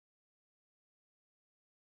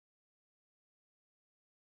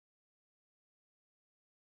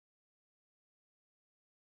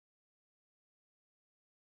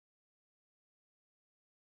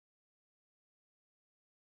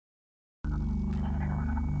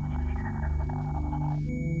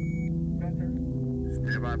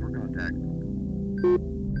Stand by for contact.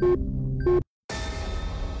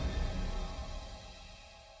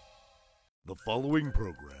 The following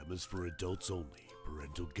program is for adults only.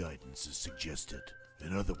 Parental guidance is suggested.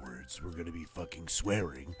 In other words, we're gonna be fucking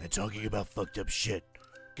swearing and talking about fucked up shit.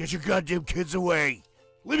 Get your goddamn kids away!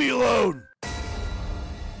 Leave me alone!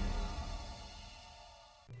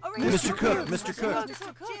 Mr. Cook, Mr. Cook.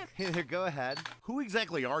 Here, go ahead. Who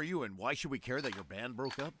exactly are you, and why should we care that your band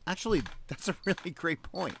broke up? Actually, that's a really great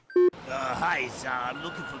point. Hi, sir. I'm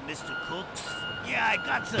looking for Mr. Cooks. Yeah, I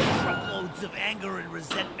got some truckloads of anger and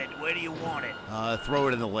resentment. Where do you want it? Throw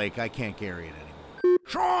it in the lake. I can't carry it anymore.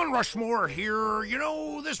 Sean Rushmore here. You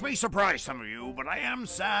know, this may surprise some of you, but I am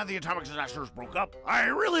sad the Atomic Disasters broke up. I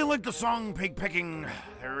really like the song Pig Picking.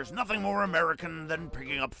 There's nothing more American than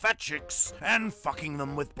picking up fat chicks and fucking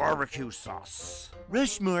them with barbecue sauce.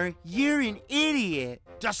 Rushmore, you're an idiot.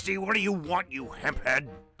 Dusty, what do you want, you hemphead?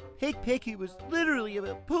 Pig Picking was literally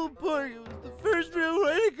about pulled pork. It was the first real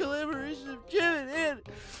writing collaboration of Jim and Ann.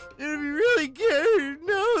 And if you really care, you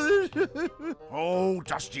know this. Oh,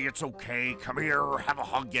 Dusty, it's okay. Come here, have a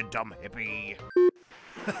hug, you dumb hippie.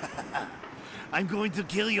 I'm going to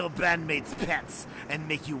kill your bandmates' pets and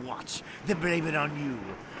make you watch, then blame it on you.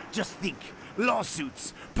 Just think,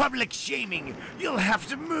 lawsuits, public shaming, you'll have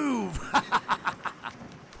to move.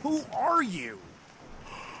 Who are you?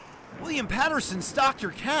 William Patterson stalked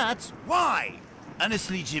your cats. Why?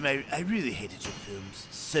 Honestly, Jim, I really hated your films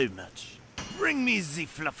so much. Bring me the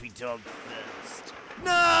fluffy dog first.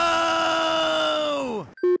 No!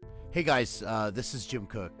 Hey guys, this is Jim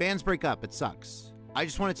Cook. Bands break up, it sucks. I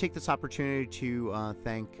just want to take this opportunity to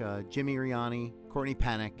thank Jimmy Riani, Courtney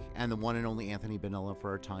Panic, and the one and only Anthony Bonilla for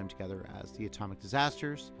our time together as the Atomic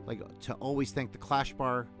Disasters. Like to always thank the Clash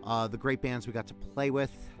Bar, the great bands we got to play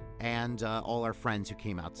with, and all our friends who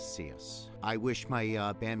came out to see us. I wish my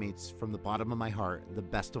bandmates from the bottom of my heart the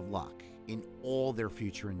best of luck in all their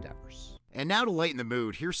future endeavors. And now to lighten the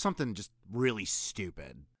mood, here's something just really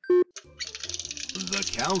stupid. The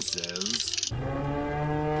cow says...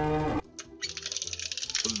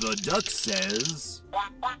 The duck says...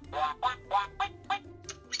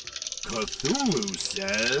 Cthulhu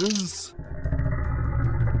says...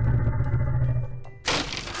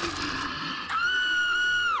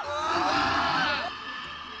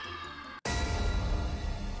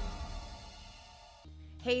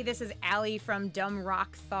 Hey, this is Allie from Dumb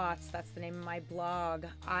Rock Thoughts. That's the name of my blog.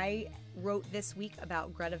 I wrote this week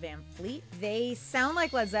about Greta Van Fleet. They sound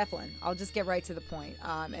like Led Zeppelin. I'll just get right to the point.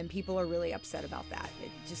 And people are really upset about that.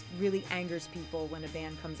 It just really angers people when a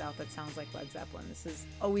band comes out that sounds like Led Zeppelin. This has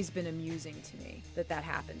always been amusing to me that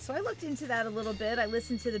happens. So I looked into that a little bit. I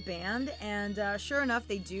listened to the band, and sure enough,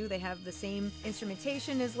 they do. They have the same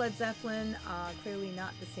instrumentation as Led Zeppelin. Clearly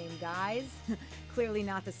not the same guys. Clearly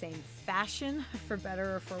not the same fashion, for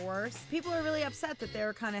better or for worse. People are really upset that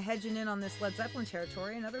they're kind of hedging in on this Led Zeppelin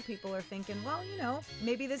territory, and other people are thinking, well, you know,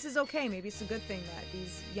 maybe this is okay. Maybe it's a good thing that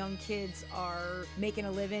these young kids are making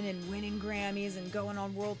a living and winning Grammys and going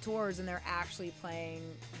on world tours, and they're actually playing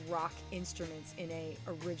rock instruments in a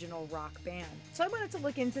original rock band. So I wanted to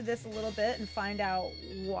look into this a little bit and find out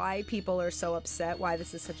why people are so upset, why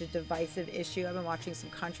this is such a divisive issue. I've been watching some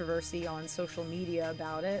controversy on social media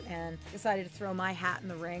about it and decided to throw my hat in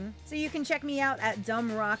the ring. So you can check me out at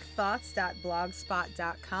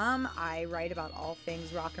dumbrockthoughts.blogspot.com. I write about all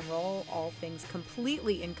things rock and roll, all things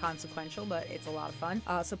completely inconsequential, but it's a lot of fun.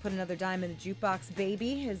 So put another dime in the jukebox,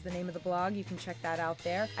 baby, is the name of the blog. You can check that out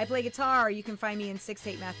there. I play guitar. You can find me in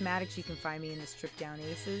 6/8 Mathematics. You can find me in the Stripped Down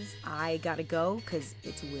Aces. I gotta go because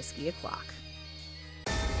it's whiskey o'clock.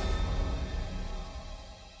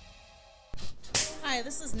 Hi,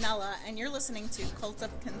 this is Nella, and you're listening to Cult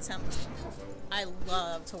of Contempt. I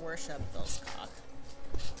love to worship Bill's cock.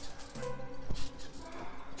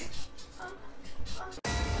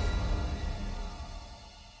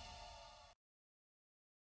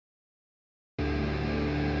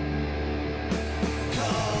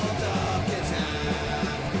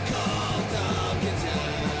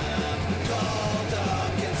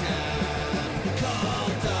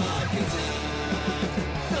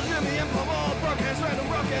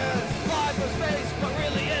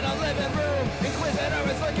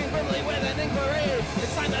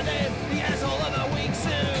 It's time to name the asshole of the week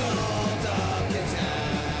soon. Cult of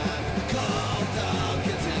Contempt. Cult of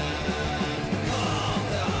Contempt.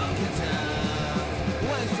 Cult of Contempt.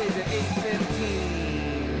 Wednesdays at 8:15.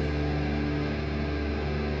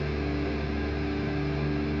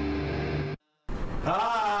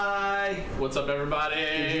 Hi! What's up, everybody?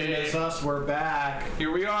 Did you miss us? We're back.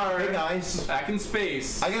 Here we are. Hey, guys. Back in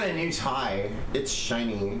space. I got a new tie. It's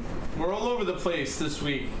shiny. We're all over the place this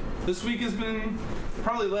week. This week has been,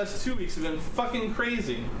 probably the last 2 weeks have been fucking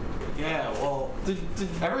crazy. Yeah, well,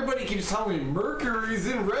 everybody keeps telling me Mercury's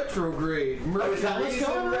in retrograde. Mercury's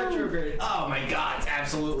in retrograde. Oh my God, it's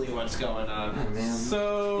absolutely what's going on. Oh, man.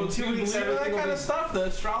 So, In 2 do you weeks, believe that everything will kind be- of stuff, the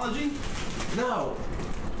astrology? No,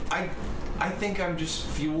 I think I'm just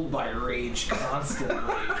fueled by rage constantly.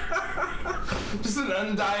 Just an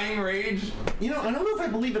undying rage? You know, I don't know if I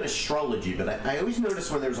believe in astrology, but I always notice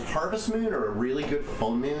when there's a harvest moon or a really good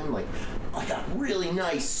full moon, like a really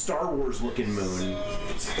nice Star Wars looking moon,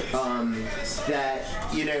 that,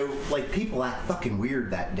 you know, like people act fucking weird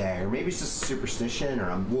that day, or maybe it's just a superstition, or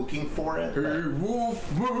I'm looking for it. Hey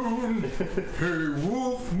wolf moon, hey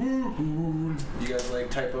wolf moon. You guys like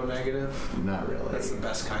typo negative? Not really. That's the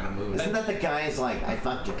best kind of moon. Isn't that the guy's like, I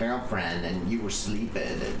fucked your girlfriend and you were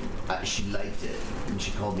sleeping and she liked it and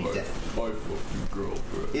she called me dead. I fucked your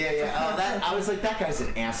girlfriend. Yeah. Oh, that I was like, that guy's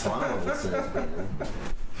an asshole. I don't know what this is, man.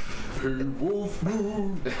 Hey wolf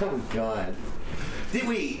moon. Oh God. They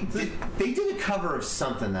did a cover of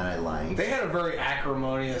something that I liked. They had a very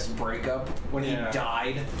acrimonious breakup when he Yeah.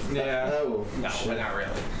 died. Yeah. Oh No, shit. not really.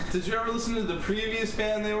 Did you ever listen to the previous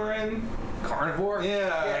band they were in? Carnivore? Yeah.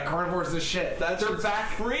 Yeah, Carnivore's the shit. They're back.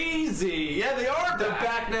 Crazy. Yeah, they are They're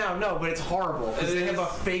back now. No, but it's horrible because It they is. have a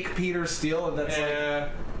fake Peter Steele, and that's Yeah.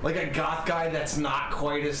 like a goth guy that's not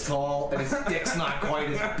quite as tall, and his dick's not quite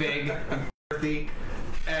as big and girthy,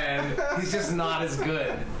 and he's just not as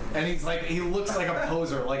good. And he's like, he looks like a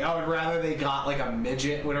poser. Like, I would rather they got like a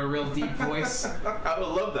midget with a real deep voice. I would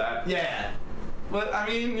love that. Yeah. But, I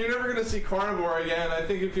mean, you're never going to see Carnivore again. I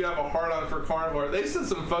think if you have a hard-on for Carnivore, they said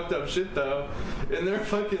some fucked up shit, though, in their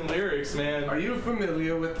fucking lyrics, man. Are you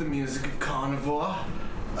familiar with the music of Carnivore?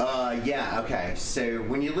 Yeah, okay. So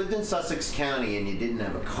when you lived in Sussex County and you didn't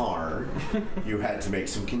have a car, you had to make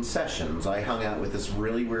some concessions. I hung out with this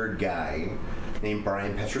really weird guy named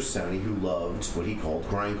Brian Petrosoni who loved what he called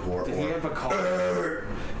grindcore. Did he have a car?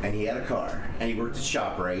 And he had a car. And he worked at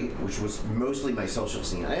ShopRite, which was mostly my social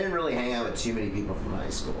scene. I didn't really hang out with too many people from high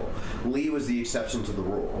school. Lee was the exception to the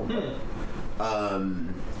rule.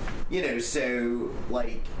 You know, so,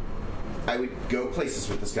 like, I would go places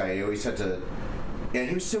with this guy. I always had to... And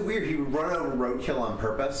he was so weird. He would run over roadkill on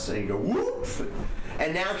purpose, and he'd go, whoop!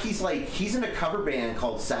 And now he's in a cover band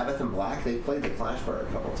called Sabbath and Black. They played the Clash Bar a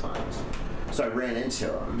couple times. So I ran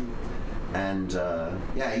into him. And,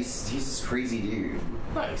 yeah, he's this crazy dude.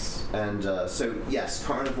 Nice. And so, yes,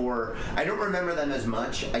 Carnivore. I don't remember them as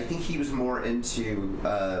much. I think he was more into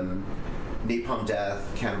Napalm Death,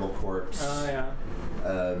 Cannibal Corpse. Oh, yeah.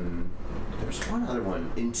 There was one other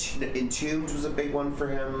one. Entombed was a big one for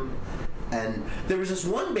him. And there was this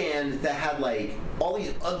one band that had, like, all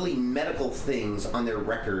these ugly medical things on their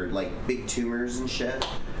record, like big tumors and shit.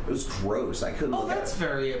 It was gross. I couldn't Oh, look at that's it.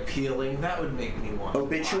 very appealing. That would make me want.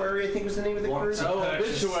 Obituary, I think was the name of the group. Oh,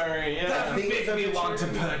 Obituary, yeah. That would think make it's me want to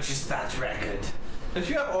Obituary. purchase that record. If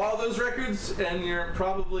you have all those records and you're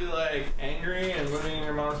probably like angry and living in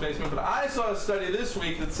your mom's basement, but I saw a study this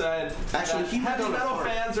week that said Actually, that he lived heavy on a metal farm.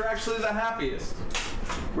 fans are actually the happiest.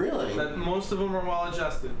 Really? That most of them are well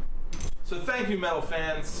adjusted. So thank you, metal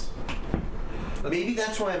fans. Maybe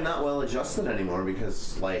that's why I'm not well adjusted anymore,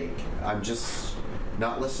 because, like, I'm just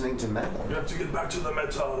not listening to metal. You have to get back to the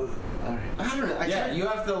metal. Alright. I don't know. Yeah, you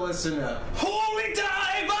have to listen to Holy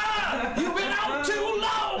Diver! You've been out too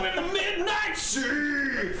long in the midnight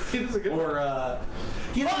sea! Or,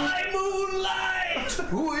 You know, by moonlight,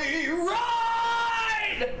 we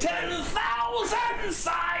ride 10,000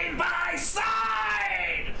 side by side!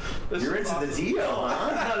 you're into the deal,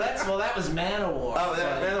 huh? No, that was Manowar. Oh,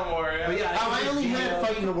 that, Manowar, yeah. But yeah, oh, I only had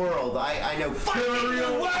Fight in the World. I know. Fighting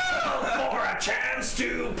the world for a chance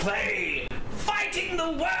to play. Fighting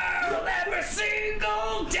the world every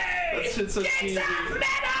single day. That shit's so Kicks cheesy. of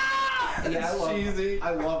metal. Yeah,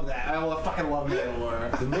 I love that. I fucking love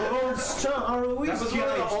Manowar. The North Star always That was one of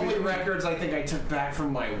the guides only me. records I think I took back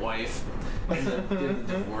from my wife. The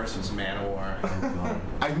divorce was Manowar.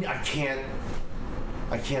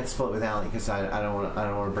 I can't split with Allie because I don't want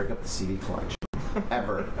to break up the CD collection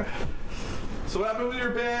ever. So what happened with your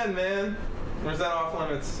band, man? Or is that off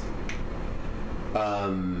limits?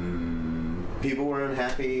 People were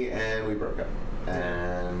unhappy and we broke up,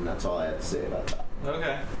 and that's all I have to say about that.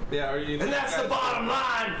 Okay. Yeah, are you... And that's the bottom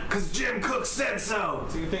line, because Jim Cook said so.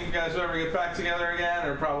 Do you think you guys will ever get back together again,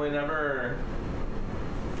 or probably never?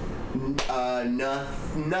 Or...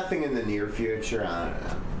 Nothing in the near future. I don't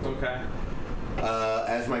know. Okay.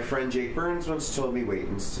 As my friend Jake Burns once told me, wait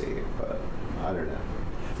and see. But I don't know.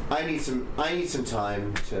 I need some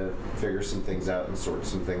time to figure some things out and sort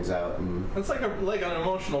some things out. And It's like an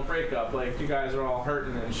emotional breakup. Like you guys are all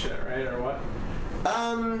hurting and shit, right? Or what?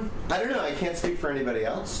 I don't know. I can't speak for anybody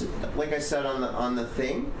else. Like I said on the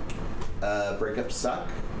thing, breakups suck.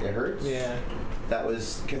 It hurts. Yeah. That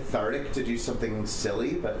was cathartic to do something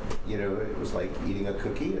silly, but you know, it was like eating a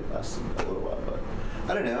cookie. It lasted a little while, but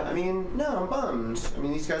I don't know. I mean, no, I'm bummed. I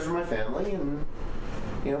mean, these guys are my family, and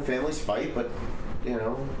you know, families fight, but you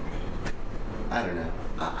know, I don't know.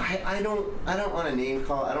 I don't want to name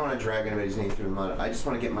call. I don't want to drag anybody's name through the mud. I just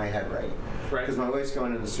want to get my head right. Right. Because my wife's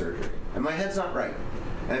going into surgery, and my head's not right.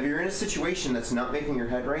 And if you're in a situation that's not making your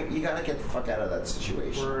head right, you gotta get the fuck out of that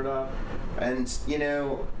situation. Word up. And you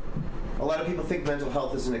know, a lot of people think mental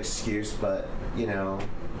health is an excuse, but you know,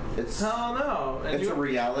 it's Hell no. And it's a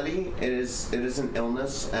reality. It is an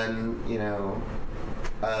illness, and you know.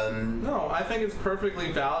 No, I think it's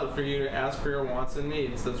perfectly valid for you to ask for your wants and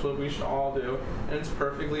needs. That's what we should all do, and it's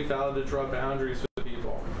perfectly valid to draw boundaries with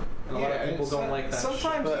people. And a lot of people don't like that.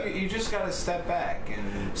 Sometimes shit. you just gotta step back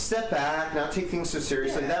and not take things so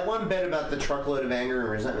seriously. Yeah. That one bit about the truckload of anger and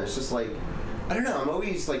resentment, it's just like, I don't know, I'm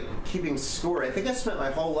always like keeping score. I think I spent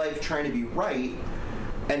my whole life trying to be right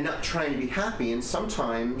and not trying to be happy, and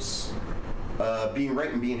sometimes being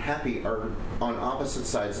right and being happy are on opposite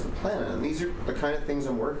sides of the planet, and these are the kind of things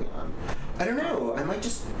I'm working on. I don't know, I might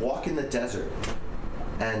just walk in the desert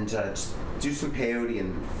and just do some peyote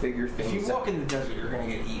and figure things out. if you walk in the desert, you're gonna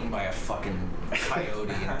get eaten by a fucking coyote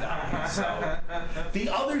and die. So The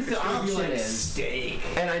other option like is steak.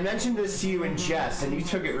 and I mentioned this to you in jest, and you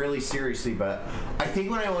took it really seriously, but I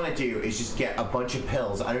think what I want to do is just get a bunch of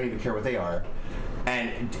pills, I don't even care what they are,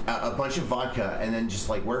 and a bunch of vodka, and then just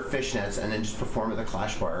like wear fishnets, and then just perform at the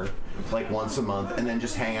Clash Bar like once a month, and then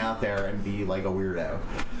just hang out there and be like a weirdo.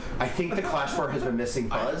 I think the Clash Bar has been missing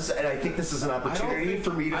buzz, and I think this is an opportunity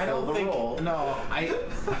for me to fill the role. No, I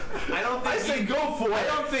don't think I say go for it. I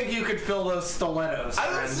don't think you could fill those stilettos. I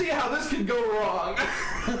don't friend. see how this could go wrong.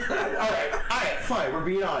 Alright, fine, we're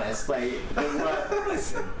being honest. Like,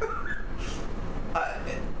 Listen.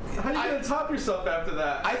 How are you gonna top yourself after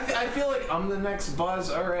that? I feel like I'm the next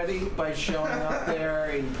Buzz already by showing up there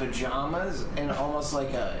in pajamas and almost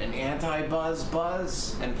like an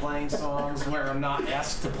anti-Buzz and playing songs where I'm not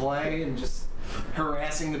asked to play and just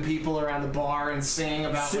harassing the people around the bar and singing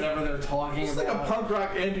about whatever they're talking It's about. like a punk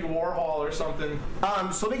rock Andy Warhol or something.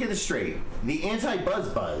 so let me get this straight. The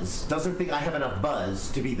anti-Buzz doesn't think I have enough buzz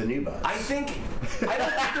to be the new Buzz. I don't think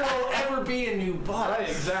there will ever be a new Buzz. Right,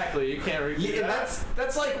 exactly. You can't repeat Yeah, that.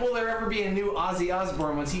 that's like, will there ever be a new Ozzy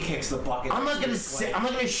Osbourne once he kicks the bucket? I'm not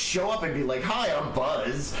gonna show up and be like, "Hi, I'm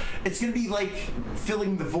Buzz." It's gonna be like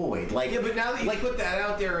filling the void. Like, Yeah, but now that you put that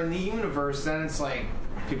out there in the universe, then it's like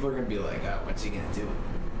people are gonna be like, "Oh, what's he gonna do?"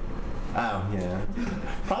 oh yeah,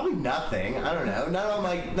 probably nothing. I don't know. Not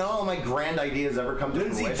all my grand ideas ever come to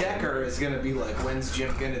Lindsay fruition. Decker is gonna be like, "When's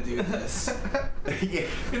Jim gonna do this?" Yeah.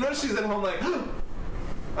 You know she's at home like,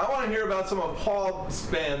 I want to hear about some of Paul's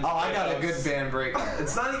bands. Oh, I got a good band breakup.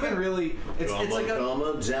 It's not even really. It's like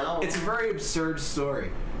it's a very absurd story,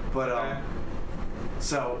 but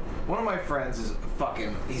so one of my friends is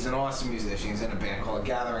he's an awesome musician. He's in a band called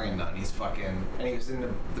Gathering of None. And he was in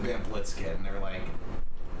the band Blitzkid, and they're like,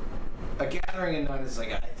 a Gathering of None is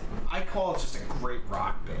like I call it just a great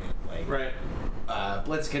rock band. Like, Right.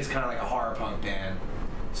 Blitzkid's kind of like a horror punk band.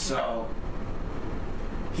 So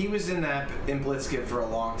he was in Blitzkid for a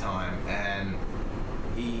long time, and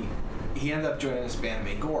he ended up joining this band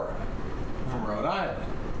Megora from Rhode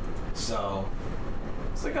Island. So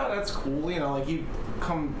it's like, oh, that's cool, you know, like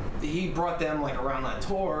he brought them like around that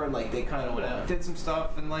tour, and like they kind of went out and did some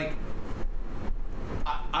stuff, and like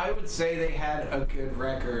I would say they had a good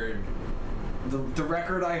record. The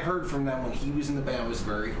record I heard from them when he was in the band was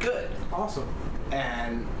very good. Awesome.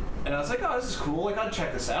 And I was like, oh, this is cool, like I'll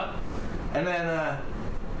check this out. And then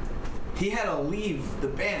he had to leave the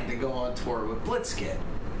band to go on tour with Blitzkid.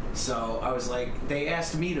 So I was like, they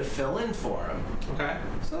asked me to fill in for him. Okay.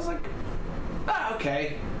 So I was like,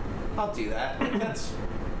 okay, I'll do that.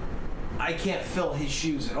 I can't fill his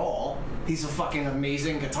shoes at all. He's a fucking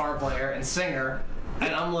amazing guitar player and singer,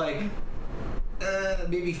 and I'm like,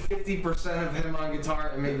 maybe 50% of him on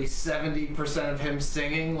guitar and maybe 70% of him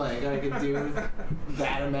singing. Like, I could do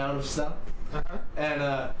that amount of stuff.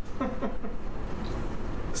 And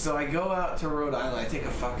so I go out to Rhode Island. I take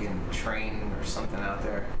a fucking train or something out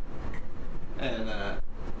there, and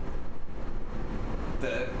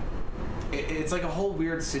it's like a whole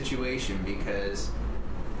weird situation because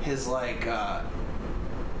his like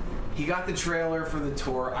he got the trailer for the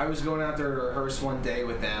tour. I was going out there to rehearse one day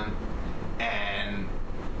with them, and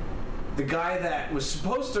the guy that was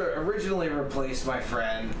supposed to originally replace my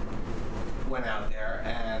friend went out there,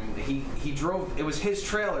 and he drove. It was his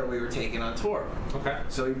trailer we were taking on tour. Okay.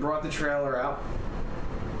 So he brought the trailer out,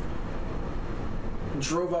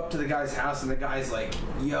 drove up to the guy's house, and the guy's like,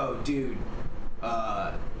 "Yo, dude,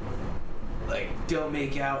 like, don't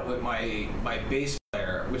make out with my bass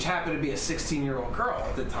player," which happened to be a 16-year-old girl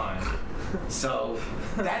at the time. So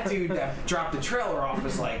that dude that dropped the trailer off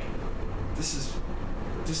was like, this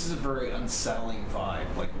is a very unsettling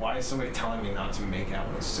vibe. Like, why is somebody telling me not to make out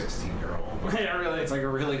with a 16-year-old? Yeah, really. It's like a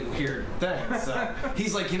really weird thing. So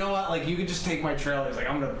he's like, you know what? Like, you could just take my trailer. He's like,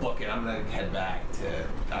 I'm gonna book it. I'm gonna head back to.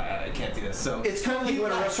 I can't do this. So It's kind of like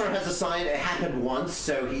when a restaurant has a sign. It happened once,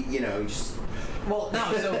 so he, just. Well,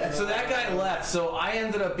 no. So that guy left. So I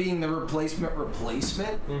ended up being the replacement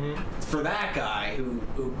for that guy who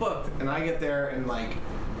booked. And I get there and like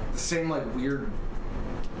the same like weird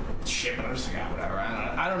shit, but I'm just like, whatever.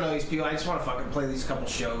 I don't know these people. I just want to fucking play these couple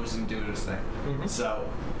shows and do this thing. So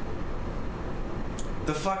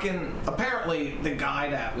apparently the guy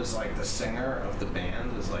that was like the singer of the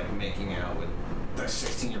band is like making out with the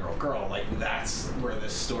 16-year-old girl. Like, that's where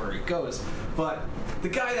this story goes. But the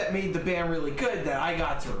guy that made the band really good that I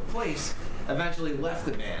got to replace eventually left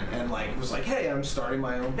the band and like was like, hey, I'm starting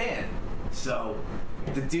my own band. So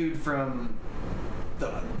the dude from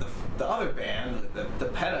the other band, the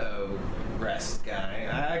pedo rest guy,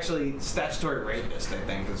 actually statutory rapist, I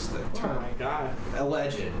think is the term. Oh my god.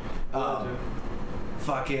 Alleged.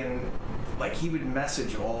 Fucking, like, he would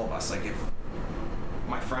message all of us, like, if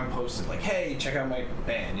my friend posted, like, hey, check out my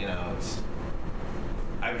band,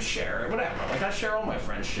 I would share it, whatever. Like, I share all my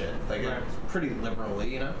friends' shit, like, pretty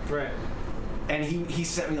liberally, Right. And he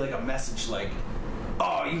sent me, like, a message, like,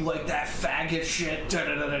 oh, you like that faggot shit,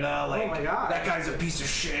 da-da-da-da-da, like, oh my god. That guy's a piece of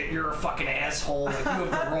shit, you're a fucking asshole, like, you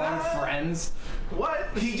have the wrong friends. What?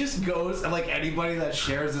 He just goes, and, like, anybody that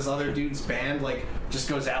shares this other dude's band, like, just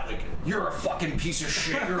goes out, like, you're a fucking piece of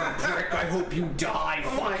shit, you're a prick, I hope you die, oh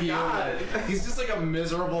fuck my you. God. Like, he's just, like, a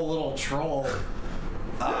miserable little troll.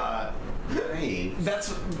 Hey. That's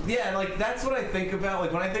what I think about,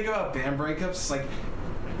 like, when I think about band breakups, like,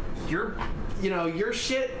 your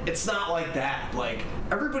shit, it's not like that. Like,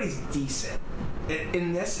 everybody's decent.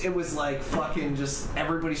 In this, it was like fucking just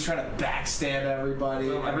everybody's trying to backstab everybody.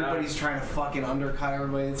 Oh everybody's trying to fucking undercut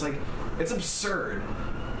everybody. It's like, it's absurd.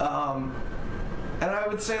 And I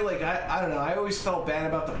would say, like, I don't know, I always felt bad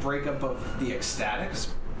about the breakup of the Ecstatics,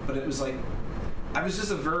 but it was like, I was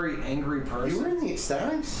just a very angry person. You were in the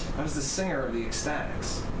Ecstatics? I was the singer of the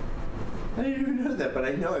Ecstatics. I didn't even know that, but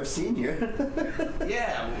I know I've seen you.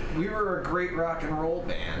 Yeah, we were a great rock and roll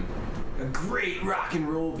band. A great rock and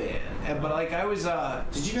roll band. But like I was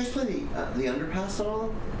Did you guys play the Underpass at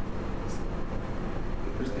all?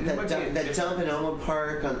 That dump in Elmo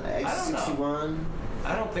Park on Exit 61?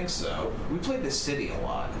 I don't think so. We played the City a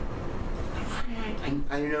lot.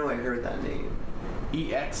 I know I heard that name.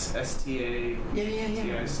 EXSTA. Yeah.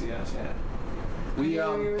 TICS, yeah. We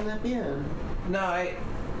were in that band. No,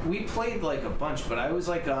 we played like a bunch, but I was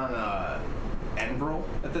like on Enbrel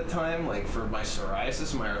at the time, like for my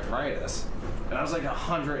psoriasis, my arthritis, and I was like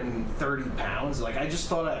 130 pounds. Like I just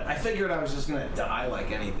thought I figured I was just gonna die like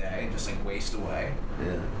any day and just like waste away.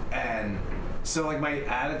 Yeah. And so like my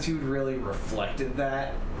attitude really reflected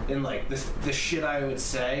that, and like the shit I would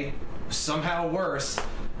say was somehow worse.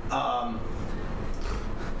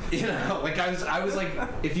 Like I was like,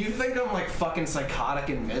 if you think I'm like fucking psychotic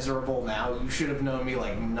and miserable now, you should have known me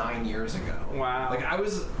like 9 years ago. Wow. Like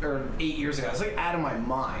or 8 years ago, I was like out of my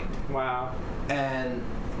mind. Wow. And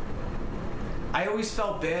I always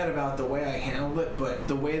felt bad about the way I handled it, but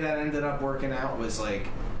the way that ended up working out was like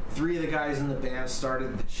 3 of the guys in the band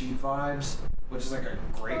started the Cheap Vibes, which is like a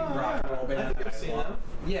great rock and roll band. I think I've seen them.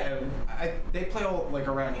 Yeah, they play all, like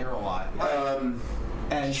around here a lot.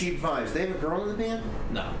 And Cheap Vibes. They have a girl in the band?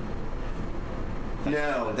 No.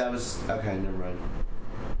 No, that was okay. Never mind.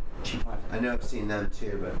 Cheap Vibes. I know I've seen them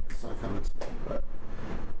too, but it's not coming to me. But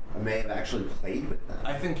I may have actually played with them.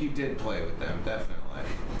 I think you did play with them, definitely.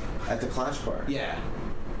 At the Clash Bar. Yeah.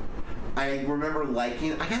 I remember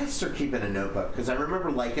liking. I gotta start keeping a notebook because I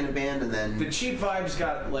remember liking a band and then the Cheap Vibes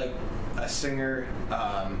got like a singer.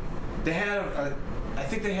 They had I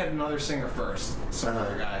think they had another singer first. Some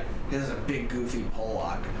other guy. He has a big goofy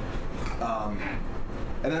Pollock.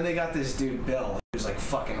 And then they got this dude Bill, who's like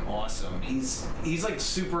fucking awesome. He's like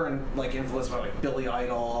super like influenced by like Billy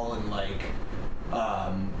Idol and like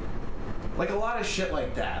a lot of shit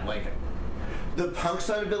like that. Like the punk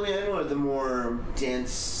side of Billy Idol or the more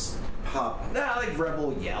dance pop. Nah, like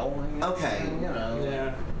Rebel Yell. Okay.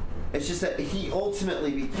 Yeah. It's just that he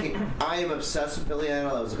ultimately became. I am obsessed with Billy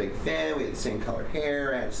Idol. I was a big fan. We had the same colored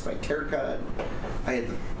hair. I had a spiked haircut. I had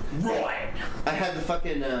Right. I had the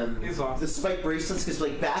fucking He's awesome. the spike bracelets because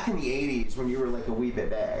like back in the 80s when you were like a wee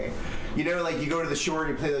bebe, you know, like you go to the shore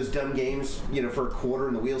and you play those dumb games, you know, for a quarter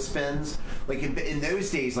and the wheel spins. Like in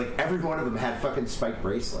those days, like every one of them had fucking spike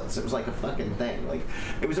bracelets. It was like a fucking thing. Like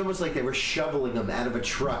it was almost like they were shoveling them out of a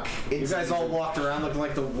truck. You guys all walked around looking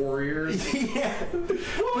like the Warriors. Yeah,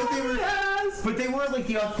 but they were like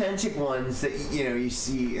the authentic ones that you know you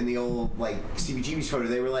see in the old like CBGB's photo.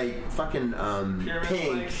 They were like fucking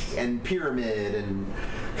pink and pyramid and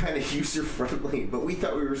kind of user friendly. But we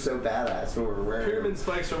thought we were so badass when we were wearing Pyramid them.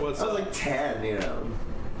 spikes are what's I up. was like 10, you know.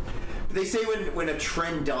 But they say when a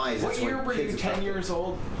trend dies, What that's year when were you? kids 10 adopt years it.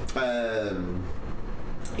 old?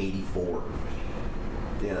 84.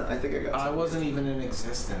 Yeah, I think I got. I wasn't even in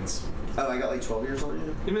existence. Oh, I got like 12 years old.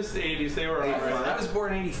 Yeah. You missed the 80s. They were all right. I was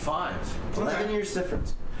born in 85. 11 years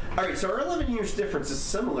difference. All right, so our 11 years difference is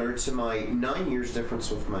similar to my 9 years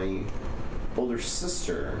difference with my older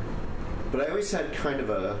sister, but I always had kind of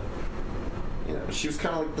a, you know, she was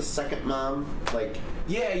kind of like the second mom, like.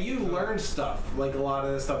 Yeah, you learned stuff, like a lot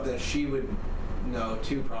of the stuff that she would know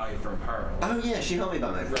too, probably from her. Oh yeah, she helped me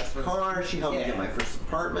buy my first car. She helped me get my first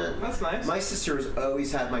apartment. That's nice. My sister has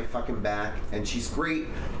always had my fucking back, and she's great.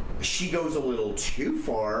 She goes a little too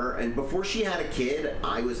far, and before she had a kid,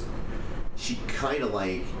 she kind of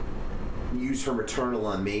like used her maternal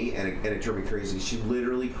on me, and it drove me crazy. She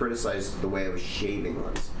literally criticized the way I was shaving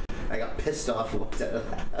once. I got pissed off and walked out of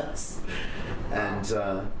the house.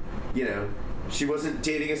 And, you know, she wasn't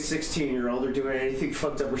dating a 16-year-old or doing anything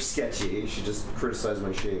fucked up or sketchy. She just criticized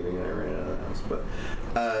my shaving, and I ran out of the house. But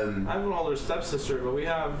I have an older stepsister, but we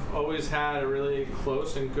have always had a really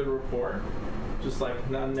close and good rapport. Just like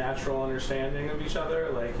natural understanding of each other,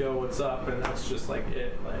 like, yo, what's up? And that's just like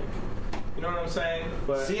it, like, you know what I'm saying?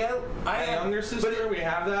 But see, my younger sister, we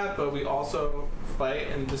have that, but we also fight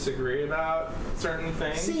and disagree about certain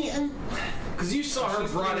things. See, and because you saw her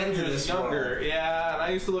brought into this younger, world. yeah, and I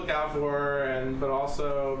used to look out for her, but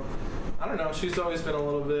also, I don't know, she's always been a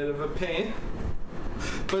little bit of a pain.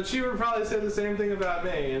 But she would probably say the same thing about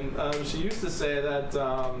me, and she used to say that,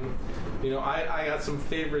 you know, I got some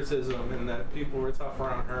favoritism and that people were tougher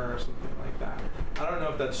on her or something like that. I don't know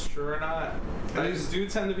if that's true or not. I do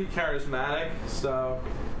tend to be charismatic, so.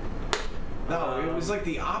 No, it was like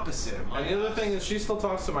the opposite. And the other thing is, she still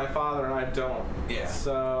talks to my father and I don't. Yeah.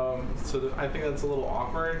 So I think that's a little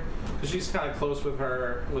awkward because she's kind of close with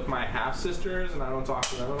my half sisters, and I don't talk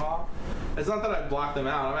to them at all. It's not that I block them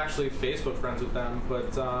out. I'm actually Facebook friends with them,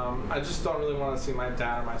 but I just don't really want to see my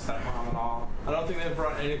dad or my stepmom at all. I don't think they've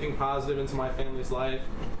brought anything positive into my family's life.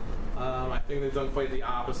 I think they've done quite the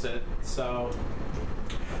opposite. So.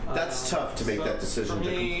 that's tough to make that decision to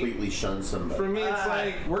completely shun somebody. For me, it's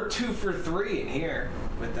like we're 2 for 3 in here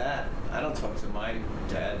with that. I don't talk to my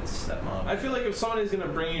dad and stepmom. I feel like if somebody's gonna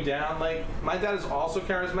bring you down, like my dad is also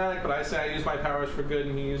charismatic, but I say I use my powers for good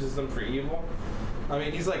and he uses them for evil. I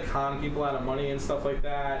mean, he's like con people out of money and stuff like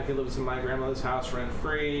that. He lives in my grandmother's house rent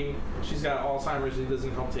free. She's got Alzheimer's. He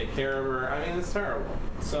doesn't help take care of her. I mean, it's terrible.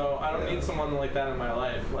 So I don't need someone like that in my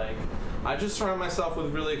life. Like, I just surround myself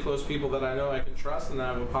with really close people that I know I can trust and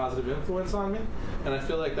that have a positive influence on me. And I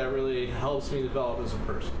feel like that really helps me develop as a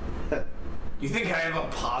person. You think I have a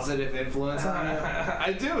positive influence on you?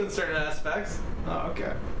 I do in certain aspects. Oh,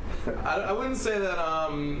 okay. I wouldn't say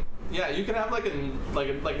that. Yeah, you can have like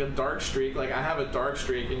a dark streak. Like I have a dark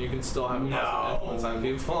streak, and you can still have a positive influence on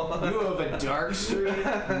people. You have a dark streak?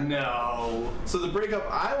 No. So the breakup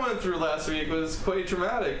I went through last week was quite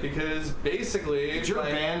traumatic because basically. Did your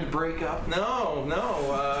band break up? No.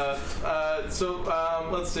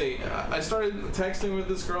 Let's see. I started texting with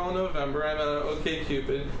this girl in November. I met on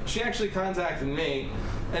OkCupid. She actually contacted me.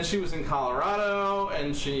 And she was in Colorado,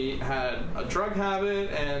 and she had a drug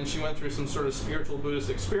habit, and she went through some sort of spiritual Buddhist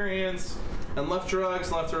experience, and left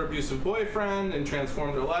drugs, left her abusive boyfriend, and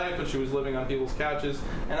transformed her life, but she was living on people's couches.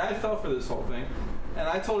 And I fell for this whole thing. And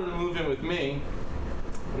I told her to move in with me,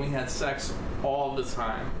 and we had sex all the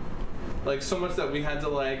time. Like, so much that we had to,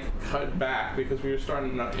 like, cut back because we were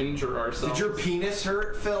starting to injure ourselves. Did your penis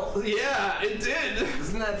hurt, Phil? Yeah, it did.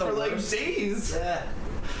 Isn't that the For, worst? like, days. Yeah.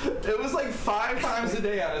 It was like 5 times a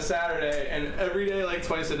day on a Saturday, and every day like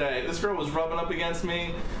twice a day. This girl was rubbing up against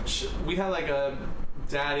me. We had like a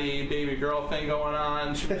daddy baby girl thing going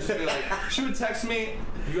on. She would just be like, she would text me,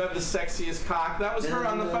 "You have the sexiest cock." That was her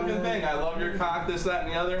on the fucking thing. "I love your cock," this, that,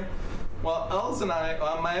 and the other. Well, Els and I,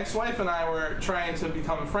 my ex-wife and I were trying to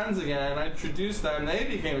become friends again. I introduced them. They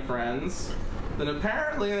became friends. Then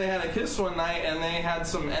apparently they had a kiss one night and they had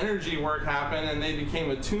some energy work happen and they became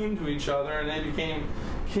attuned to each other and they became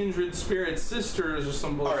kindred spirit sisters or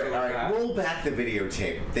some bullshit all like right. that. Roll back the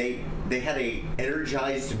videotape. They had a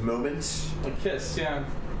energized moment. A kiss, yeah.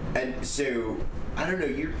 And so, I don't know,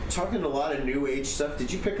 you're talking a lot of new age stuff.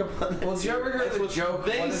 Did you pick up on that? Well, did you ever hear the joke?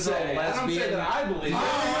 They What is say. a I don't say lesbian? that I believe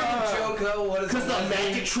it. The joke though. What is Because a the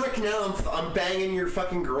lesbian? magic trick now, I'm banging your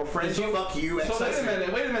fucking girlfriend. Fuck you. So wait a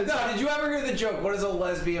minute. No, did you ever hear the joke? What does a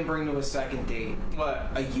lesbian bring to a second date? What?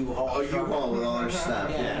 A U-Haul. Oh, you haul with all her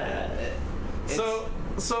stuff. Yeah.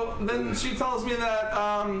 So then she tells me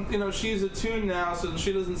that she's attuned now, so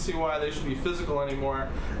she doesn't see why they should be physical anymore,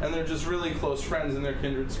 and they're just really close friends and they're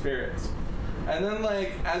kindred spirits. And then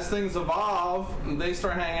as things evolve, they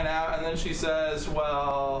start hanging out, and then she says,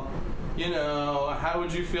 well, how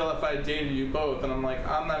would you feel if I dated you both? And I'm like,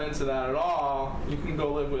 I'm not into that at all. You can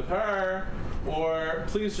go live with her, or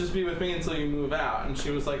please just be with me until you move out. And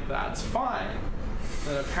she was like, that's fine.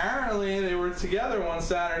 And apparently they were together one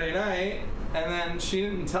Saturday night, and then she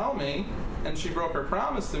didn't tell me, and she broke her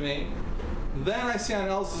promise to me. Then I see on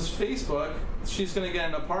Elsa's Facebook, she's going to get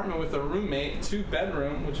an apartment with a roommate,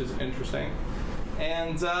 2-bedroom, which is interesting.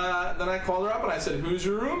 And then I called her up and I said, who's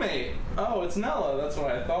your roommate? Oh, it's Nella. That's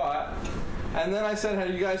what I thought. And then I said, have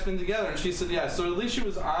you guys been together? And she said, yeah. So at least she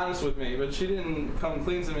was honest with me, but she didn't come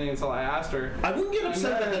clean to me until I asked her. I wouldn't get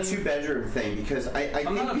upset about the 2-bedroom thing because I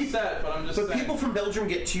I'm think not upset, but I'm just saying. people from Belgium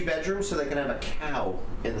get 2 bedrooms so they can have a cow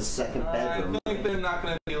in the second bedroom. I think they're not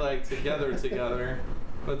going to be together,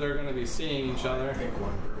 but they're going to be seeing each other. I think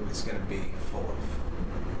one room is going to be full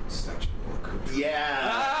of sexual accoutrements. Yeah.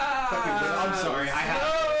 I'm sorry. I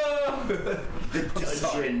have The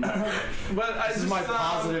dungeon. But this is my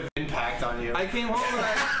positive impact on you. I came home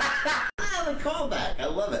and The callback. I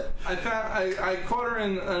love it. I caught her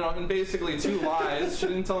in basically 2 lies. She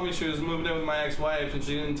didn't tell me she was moving in with my ex-wife, and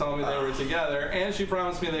she didn't tell me they were together, and she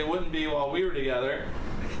promised me they wouldn't be while we were together.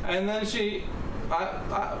 And then she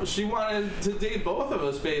wanted to date both of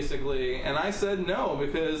us, basically, and I said no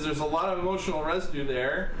because there's a lot of emotional residue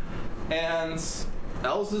there, and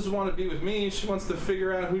Els doesn't want to be with me. She wants to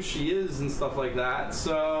figure out who she is and stuff like that.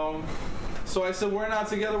 So I said, we're not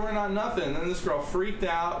together, we're not nothing. And this girl freaked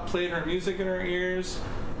out, played her music in her ears,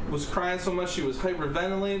 was crying so much she was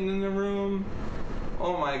hyperventilating in the room.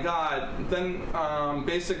 Oh my God. Then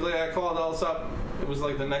basically I called Els up. It was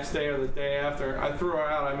like the next day or the day after. I threw her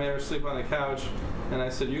out. I made her sleep on the couch. And I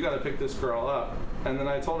said, you got to pick this girl up. And then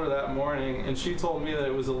I told her that morning, and she told me that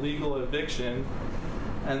it was a legal eviction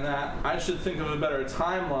and that I should think of a better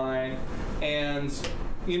timeline. And,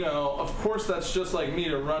 of course that's just like me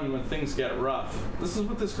to run when things get rough. This is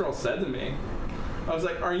what this girl said to me. I was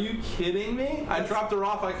like, are you kidding me? I dropped her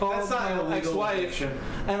off. I called my ex-wife,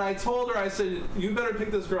 and I told her, I said, you better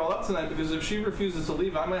pick this girl up tonight because if she refuses to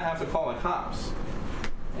leave, I'm going to have to call the cops.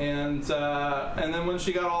 And then when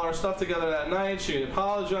she got all her stuff together that night, she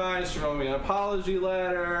apologized. She wrote me an apology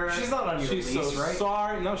letter. She's not on your lease, so right?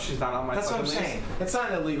 Sorry. No, she's not on my That's what I'm lease. saying. It's not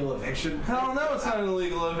an illegal eviction. Hell no, it's not an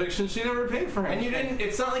illegal eviction. She never paid for And anything. you didn't.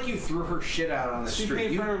 It's not like you threw her shit out on the She street.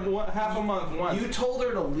 paid for half a month once. You told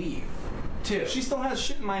her to leave, too. She still has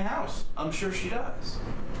shit in my house. I'm sure she does.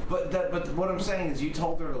 But what I'm saying is, you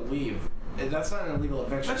told her to leave. And that's not an illegal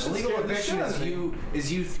eviction. That shit Illegal scared the eviction shit out of me.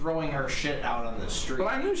 is you throwing her shit out on the street. But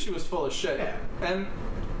I knew she was full of shit. Yeah. And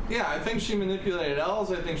yeah, I think she manipulated Els.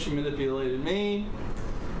 I think she manipulated me.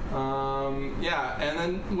 Yeah, and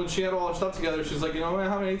then when she had all her stuff together, she's like, you know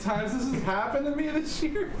how many times this has happened to me this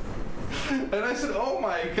year? And I said, oh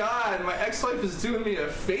my God, my ex-wife is doing me a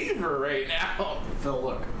favor right now. Phil,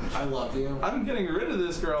 look, I love you. I'm getting rid of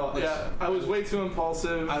this girl. Yeah, I was way too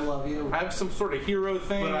impulsive. I love you. I have some sort of hero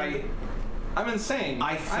thing. But I'm insane.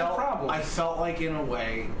 I have problems. I felt like, in a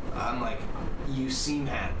way, I'm like, you seem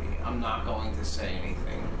happy. I'm not going to say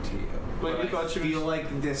anything to you. But you thought I feel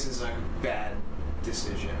like this is a bad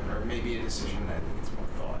decision, or maybe a decision that needs more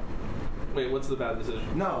thought. Wait, what's the bad decision?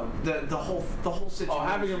 No, the whole situation. Oh,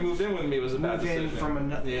 having her move in with me was a bad decision. Move in from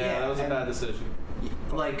another. Yeah, that was a bad decision.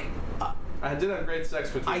 Like. I did have great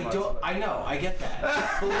sex with you. I know. I get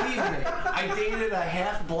that. Believe me, I dated a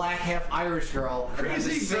half black, half Irish girl.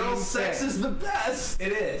 Crazy girl sex is the best.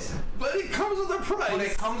 It is, but it comes with a price. But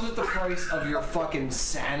it comes with the price of your fucking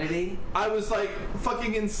sanity. I was like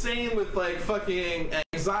fucking insane with like fucking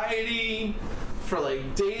anxiety for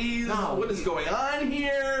like days. No, what is going on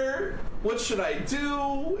here? What should I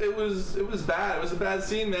do? It was bad. It was a bad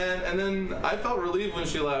scene, man. And then I felt relieved when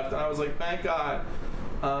she left, and I was like, thank God.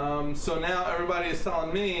 So now everybody is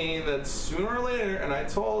telling me that sooner or later, and I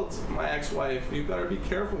told my ex-wife, you better be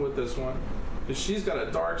careful with this one, because she's got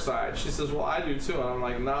a dark side. She says, well, I do too. And I'm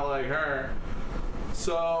like, not like her.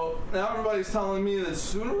 So now everybody's telling me that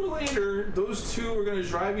sooner or later, those two are going to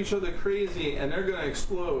drive each other crazy and they're going to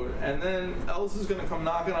explode. And then Ellis is going to come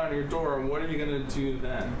knocking on your door, and what are you going to do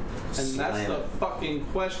then? And that's the fucking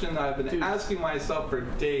question that I've been asking myself for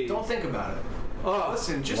days. Don't think about it. Oh,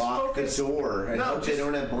 listen, just lock focus. the door and hope they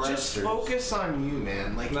don't have blasters. Just focus on you,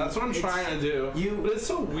 man. Like that's what I'm trying to do. But it's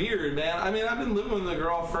so weird, man. I mean, I've been living with a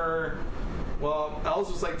girl for, well, Ellis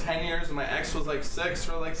was like 10 years and my ex was like 6.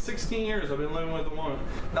 For like 16 years I've been living with a woman.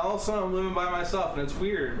 Now all of a sudden I'm living by myself, and it's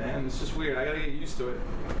weird, man. It's just weird. I gotta get used to it.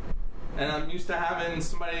 And I'm used to having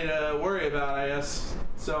somebody to worry about, I guess.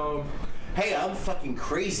 So, hey, I'm fucking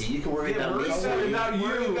crazy. You can worry about me. Worry about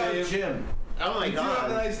you, about Jim. Oh my God.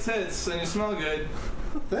 You have nice tits and you smell good.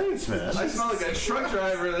 Thanks, man. I smell like a truck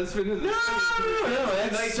driver that's been in the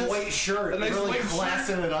a nice white shirt. A nice really white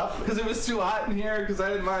classing shirt. it up. Because it was too hot in here because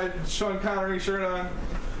I had my Sean Connery shirt on.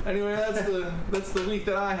 Anyway, that's the week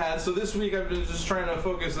that I had. So this week I've been just trying to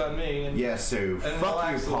focus on me. And, yeah, so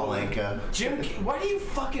fuck you, Paul Anka. Jim, why are you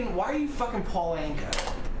fucking Paul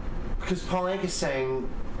Anka? Because Paul Anka's saying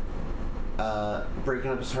breaking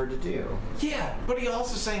up is hard to do. Yeah, but he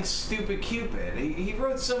also sang "Stupid Cupid." He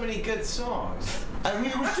wrote so many good songs. I mean,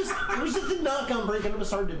 it was just a knock on breaking up is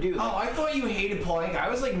hard to do. Oh, I thought you hated Paul Anka. I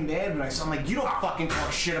was like mad when I saw him. Like, you don't fucking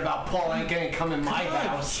talk shit about Paul Anka and come in my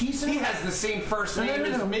house. He has the same first name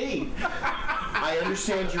as me. I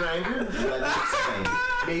understand your anger, but it's fine.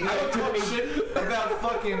 Maybe I don't talk shit about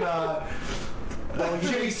fucking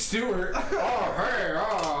Jimmy Stewart.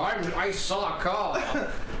 I saw a call.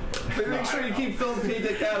 But make sure you keep Philip K.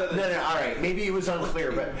 Dick out of this. No, all right. Maybe it was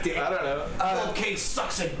unclear, but I don't know. Philip K.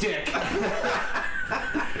 sucks a dick.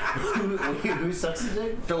 Who sucks a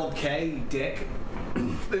dick? Philip K. Dick.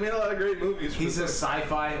 They made a lot of great movies. He's a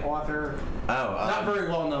sci-fi author. Oh, not very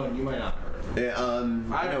well known. You might not have heard.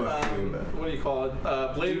 Yeah, I know a few. What do you call it?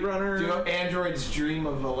 Blade Runner. Do you know Android's Dream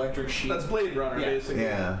of Electric Sheep? That's Blade Runner, basically.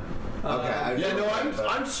 Yeah. Okay.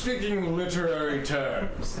 I'm speaking literary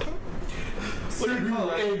terms. Excellent.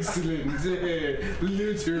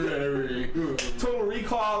 Literary. Total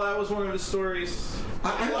Recall, that was one of his stories.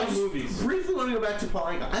 I love movies. Briefly want to go back to Paul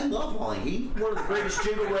Anka. I love Paul Anka. He's one of the greatest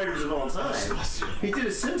jingle writers of all time. He did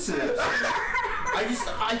a Simpson episode.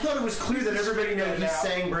 I thought it was clear that everybody knows he's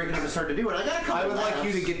saying breaking up is hard to do, and I got a couple I would like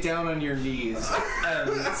you to get down on your knees and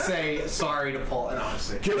say sorry to Paul. And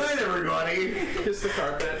honestly, good night, everybody. Kiss the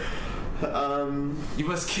carpet. You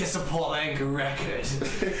must kiss a Paul Anka record.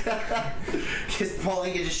 Kiss Paul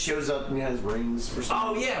Anka just shows up and has rings for some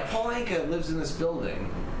Oh yeah, Paul Anka lives in this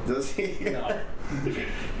building. Does he?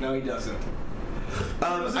 No, he doesn't.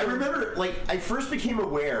 I remember, I first became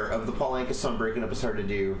aware of the Paul Anka song "Breaking Up Is Hard to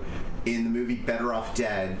Do" in the movie Better Off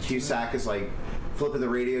Dead. Cusack is flipping the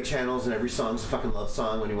radio channels, and every song's a fucking love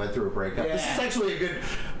song when he went through a breakup. Yeah. This is actually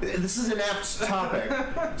this is an apt topic.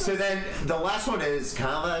 So then the last one is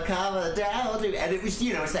 "Kava Kava Down," and it was,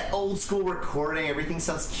 it's that old school recording. Everything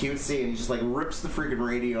sounds cutesy, and he just rips the freaking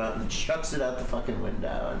radio out and chucks it out the fucking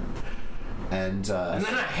window. And then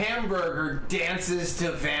a hamburger dances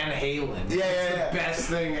to Van Halen. Yeah. The best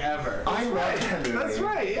thing ever. I love that movie. That's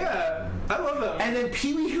right, yeah. I love that. And then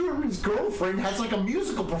Pee Wee Herman's girlfriend has a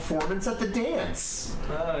musical performance at the dance.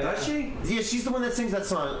 Does she? Yeah, she's the one that sings that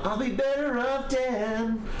song. I'll be better off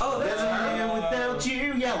dead. Oh, that's right. Without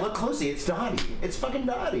you. Yeah, look closely. It's Dottie. It's fucking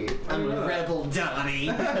Dottie. I'm a rebel Dottie.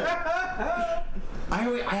 I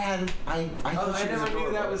never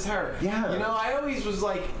knew that was her. Yeah. I always was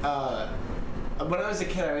when I was a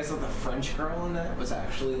kid, I always thought the French girl in that was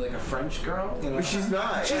actually a French girl. But she's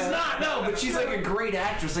not. She's not, no, but she's a great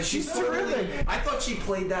actress. She's terrific. I thought she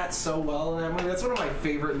played that so well in that movie. That's one of my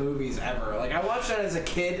favorite movies ever. I watched that as a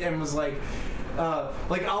kid and was I'll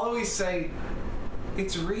always say,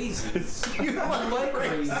 it's reasons. You like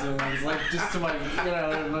reasons. Just to my,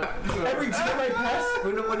 Every time I pass,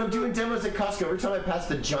 when I'm doing demos at Costco, every time I pass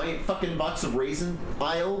the giant fucking box of raisin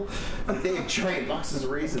aisle, they have giant boxes of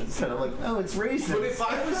raisins. And I'm like, oh, it's raisins. But if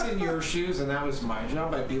I was in your shoes and that was my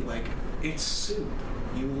job, I'd be like, it's soup.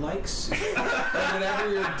 You like soup.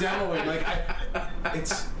 Whenever you're demoing,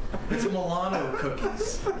 it's Milano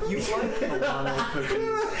cookies. You like Milano cookies.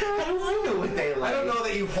 How do I know what they like? I don't know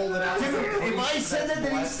that you hold it out. Dude, if I said that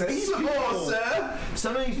these people,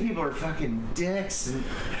 some of these people are fucking dicks, and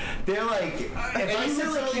they're if I you said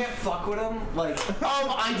really can't fuck with them, I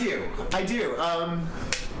do.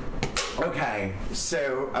 Okay,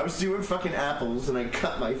 so I was doing fucking apples and I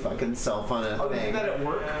cut my fucking self on a thing. Did that at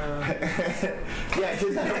work? Yeah, I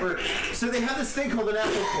did that at work. So they have this thing called an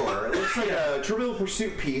apple core. It looks like a Trivial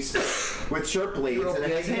Pursuit piece with sharp blades and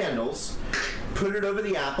it has handles. put it over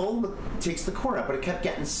the apple, takes the core out, but it kept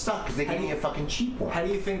getting stuck because they gave me a fucking cheap one. How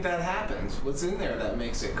do you think that happens? What's in there that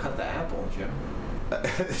makes it cut the apple, Jim?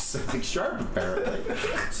 Something sharp, apparently.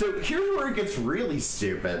 So here's where it gets really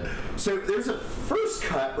stupid. So there's a first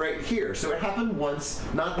cut right here. So it happened once,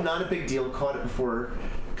 not a big deal. Caught it before,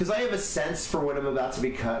 because I have a sense for when I'm about to be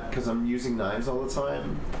cut, because I'm using knives all the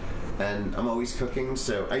time, and I'm always cooking.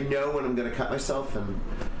 So I know when I'm going to cut myself, and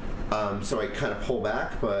so I kind of pull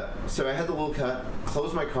back. But so I had the little cut,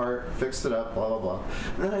 closed my cart, fixed it up, blah blah blah,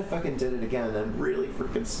 and then I fucking did it again and really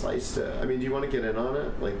freaking sliced it. I mean, do you want to get in on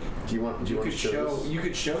it? Like, do you want to show this? You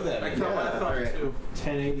could show that. I Yeah, all right.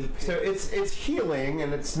 1080p. So it's healing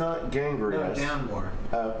and it's not gangrenous. No, down more.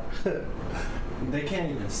 Oh. They can't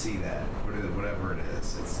even see that. Whatever it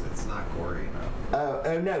is, it's not gory enough.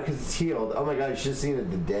 Oh no, because it's healed. Oh my god, you should have seen it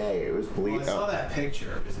today. It was bleeding. Well, I saw that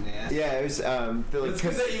picture. It was nasty. Yeah, it was. It's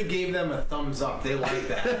good that you gave them a thumbs up. They like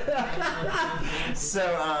that. So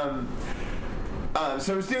I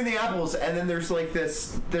was doing the apples, and then there's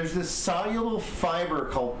this soluble fiber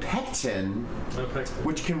called pectin,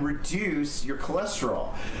 which can reduce your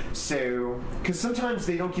cholesterol. So, because sometimes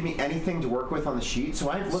they don't give me anything to work with on the sheet, so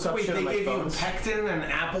I've looked up shit on my phone. They gave you pectin and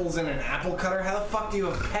apples and an apple cutter? How the fuck do you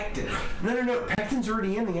have pectin? No, pectin's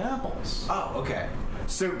already in the apples. Oh, okay.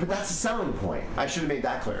 So, but that's the selling point. I should have made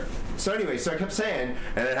that clear. So anyway, so I kept saying,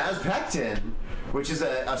 and it has pectin, which is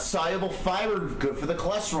a soluble fiber good for the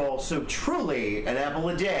cholesterol. So truly, an apple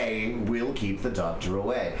a day will keep the doctor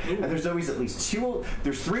away. Ooh. And there's always at least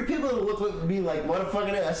there's 3 people that look at me like, what a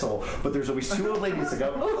fucking asshole. But there's always 2 old ladies that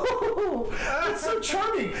go, oh, that's so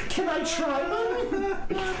charming. Can I try one?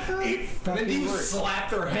 And then you slap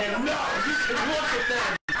their hand. No, you can look at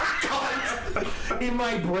them. In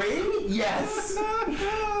my brain, yes.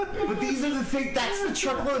 But these are the things, that's the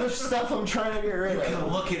truckload of stuff I'm trying to get rid of. You can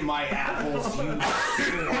look at my apples, you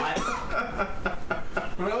slut.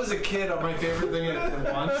 When I was a kid, my favorite thing at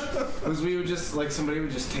lunch was somebody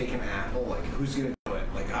would just take an apple, like, who's gonna do it?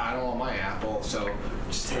 Like, I don't want my apple, so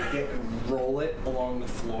just take it and roll it along the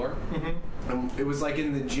floor. Mm-hmm. And it was like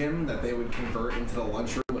in the gym that they would convert into the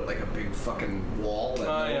lunchroom with like a big fucking wall that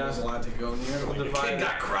no one was allowed to go near. Like, the kid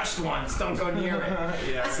got crushed once, don't go near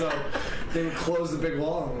it. Yeah. So they would close the big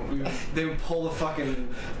wall and they would pull the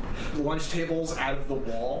fucking lunch tables out of the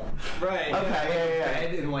wall. Right. Okay, yeah.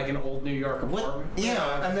 Bed in like an old New York apartment.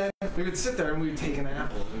 Yeah. And then we would sit there and we would take an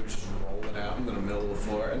apple and we would just roll it out into the middle of the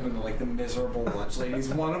floor. And then like the miserable lunch ladies,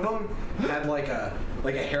 one of them had like a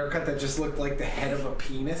haircut that just looked like the head of a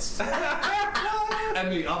penis. And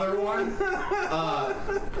the other one,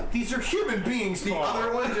 these are human beings. The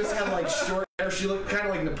other one just had like short hair. She looked kind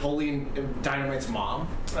of like Napoleon Dynamite's mom.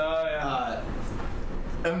 Oh yeah.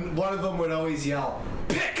 And one of them would always yell,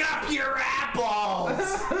 "Pick up your apples!"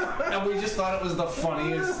 And we just thought it was the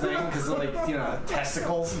funniest thing because, like, you know,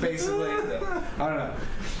 testicles, basically. I don't know.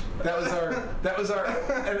 That was our,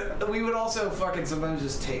 and we would also fucking sometimes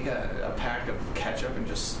just take a pack of ketchup and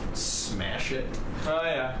just smash it. Oh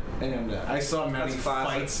yeah. And I saw many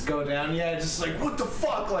fights go down. Yeah, just like, what the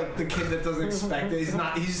fuck? Like the kid that doesn't expect it.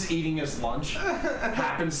 He's just eating his lunch.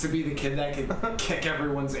 Happens to be the kid that can kick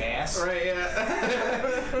everyone's ass. Right, yeah.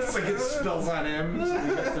 It's like it spills on him. He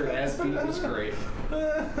gets their ass beat. It was great.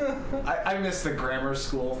 I miss the grammar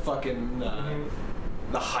school fucking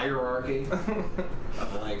the hierarchy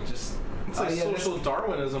of like just. It's like social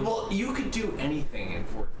Darwinism. Well, you could do anything in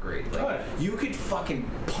 4th grade. Like, you could fucking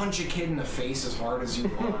punch a kid in the face as hard as you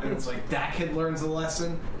want, and it's like that kid learns a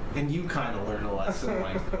lesson, and you kind of learn a lesson.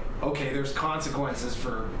 Like, okay, there's consequences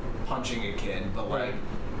for punching a kid, but like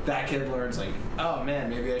that kid learns like, oh man,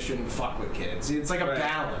 maybe I shouldn't fuck with kids. It's like a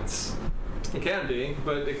balance. It can be,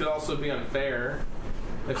 but it could also be unfair.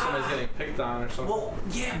 If somebody's getting picked on or something. Well,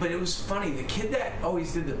 yeah, but it was funny. The kid that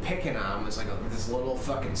always did the picking on was like this little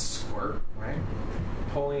fucking squirt, right?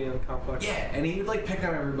 Napoleon complex. Yeah, and he would like pick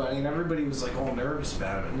on everybody, and everybody was like all nervous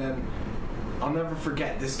about it. And then I'll never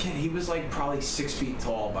forget this kid. He was like probably 6 feet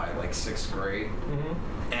tall by like 6th grade,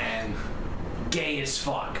 and gay as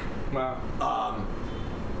fuck. Wow.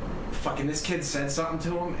 Fucking this kid said something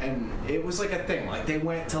to him, and it was like a thing. Like they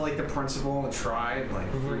went to like the principal and tried like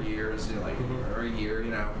for years, you know, like or a year, you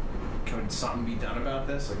know, could something be done about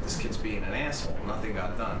this? Like this kid's being an asshole. Nothing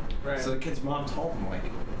got done. Right. So the kid's mom told him like,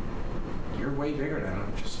 you're way bigger than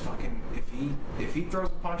him. Just fucking if he throws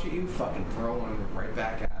a punch at you, fucking throw one right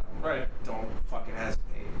back at him. Right. Don't fucking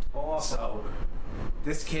hesitate. Oh. So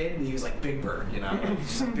this kid, he was like Big Bird, you know, like,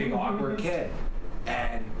 just a big awkward kid,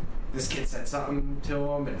 and this kid said something to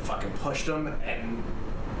him and fucking pushed him, and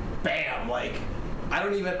bam, like I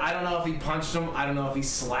don't know if he punched him. I don't know if he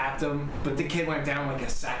slapped him. But the kid went down like a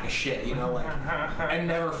sack of shit, you know, like, and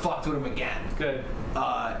never fucked with him again. Good.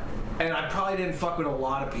 And I probably didn't fuck with a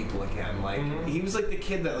lot of people again. Like, he was like the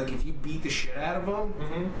kid that, like, if you beat the shit out of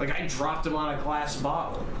him, like, I dropped him on a glass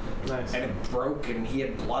bottle. Nice. And it broke, and he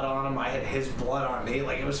had blood on him. I had his blood on me.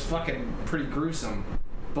 Like, it was fucking pretty gruesome.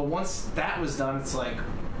 But once that was done, it's like,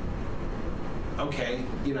 okay,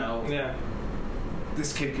 you know,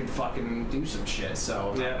 this kid could fucking do some shit,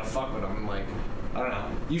 so I'm not gonna fuck with him. Like, I don't know.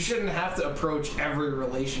 You shouldn't have to approach every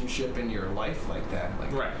relationship in your life like that.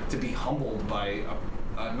 Like, to be humbled by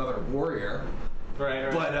another warrior.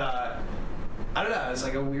 Right. But, I don't know. It's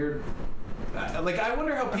like a weird... like, I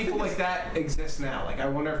wonder how people like that exist now. Like, I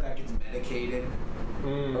wonder if that gets medicated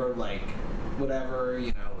or, like, whatever,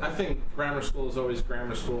 you know. Like, I think grammar school is always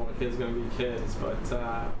grammar school and kids going to be kids, but,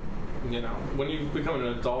 you know, when you become an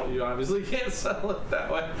adult, you obviously can't settle it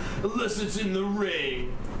that way unless it's in the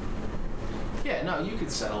ring. Yeah, no, you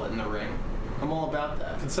could settle it in the ring. I'm all about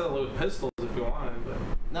that. You can settle it with pistols if you wanted, but...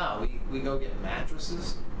 No, we go get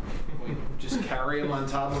mattresses. We just carry them on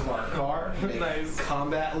top of our car. Nice.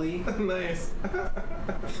 Combat league. Nice.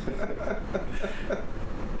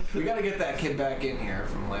 We gotta get that kid back in here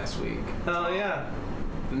from last week. Hell yeah.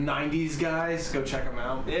 The 90s guys, go check them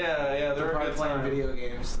out. Yeah, they're probably playing video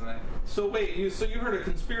games tonight. So wait, you heard a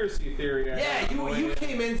conspiracy theory? Yeah, you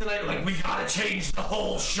came in tonight like, we gotta change the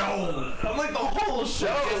whole show. I'm like, the whole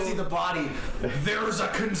show? Jesse the Body, there's a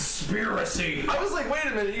conspiracy. I was like, wait a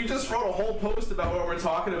minute, you just wrote a whole post about what we're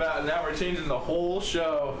talking about, and now we're changing the whole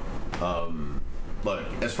show. Look,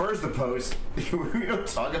 as far as the post, if we don't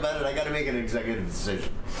talk about it, I gotta make an executive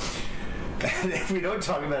decision. And if we don't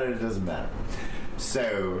talk about it, it doesn't matter.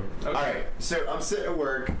 So, alright, so I'm sitting at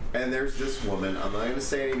work, and there's this woman. I'm not going to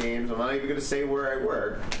say any names. I'm not even going to say where I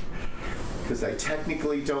work, because I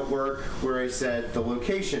technically don't work where I said the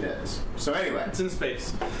location is. So anyway. It's in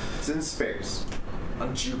space. It's in space.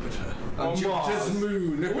 On Jupiter. On Jupiter's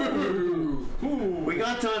moon. Ooh. We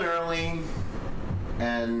got done early,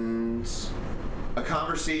 and a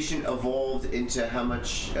conversation evolved into how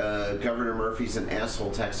much Governor Murphy's an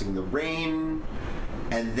asshole texting the rain,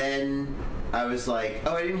 and then... I was like,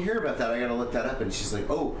 oh, I didn't hear about that. I gotta look that up. And she's like,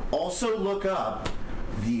 oh, also look up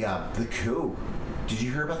the coup. Did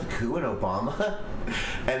you hear about the coup in Obama?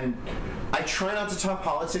 And I try not to talk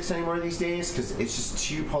politics anymore these days because it's just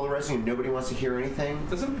too polarizing and nobody wants to hear anything.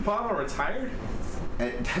 Isn't Obama retired?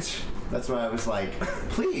 And that's why I was like,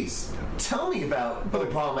 please tell me about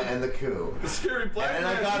Obama and the coup. The scary black and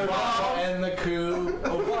man. I got Obama and the coup.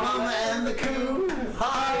 Obama and the coup.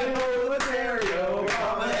 Hi, Bolivarian.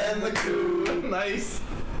 Obama and the coup. Nice.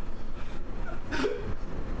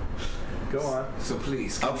 Go on. So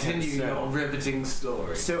please continue your riveting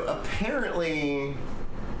story. So apparently,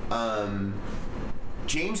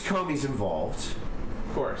 James Comey's involved.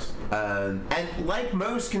 Of course. And like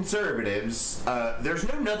most conservatives, there's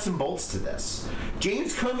no nuts and bolts to this.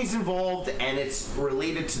 James Comey's involved, and it's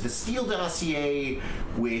related to the Steele dossier,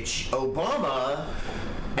 which Obama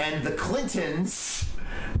and the Clintons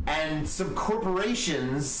and some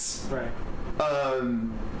corporations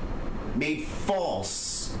made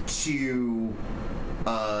false to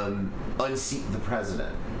unseat the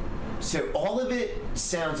president. So all of it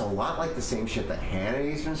sounds a lot like the same shit that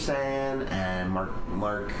Hannity's been saying, and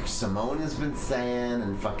Mark Simone has been saying,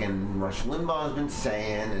 and fucking Rush Limbaugh's been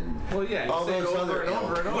saying, and all those other and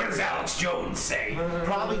over and over. What does Alex Jones say?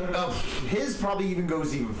 Probably his probably even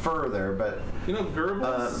goes even further, but you know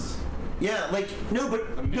Goebbels. Yeah, like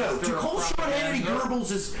to call Sean Hannity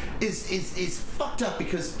Goebbels is fucked up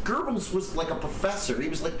because Goebbels was like a professor. He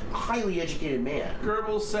was like a highly educated man.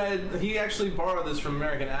 Goebbels said he actually borrowed this from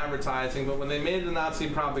American advertising, but when they made the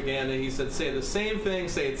Nazi propaganda, he said say the same thing,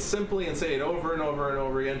 say it simply, and say it over and over and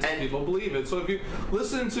over again until people believe it. So if you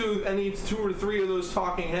listen to any 2 or 3 of those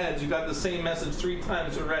talking heads, you got the same message 3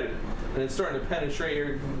 times already, and it's starting to penetrate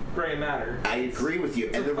your gray matter. I agree with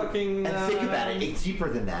you. And think about it, it's deeper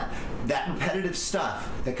than that. That repetitive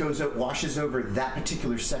stuff that washes over that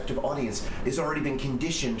particular sect of audience has already been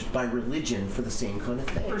conditioned by religion for the same kind of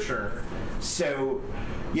thing. For sure. So,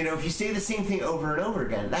 if you say the same thing over and over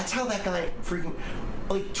again, that's how that guy freaking...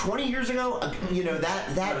 Like 20 years ago,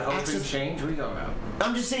 that access change. What are you talking about?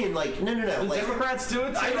 I'm just saying, no. The Democrats do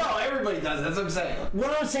it too. I know everybody does. That's what I'm saying.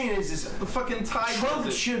 What I'm saying is the fucking tide.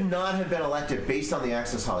 Trump should not have been elected based on the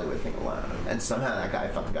Access Hollywood thing alone, and somehow that guy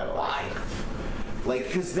fucking got elected. Why?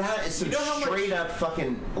 Because that is some straight up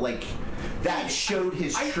fucking that showed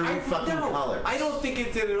his true fucking color. I don't think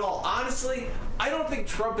it did at all. Honestly, I don't think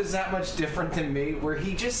Trump is that much different than me, where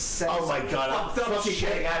he just says Oh my God, I'm fucked up fucking shit.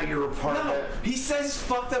 getting out of your apartment. No, he says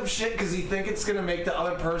fucked up shit because he thinks it's gonna make the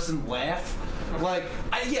other person laugh. Like,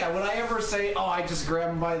 would I ever say, oh, I just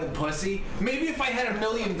grabbed him by the pussy? Maybe if I had $1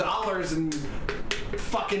 million and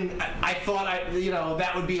fucking, I thought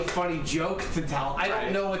that would be a funny joke to tell. I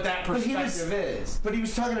don't know what that perspective is. But he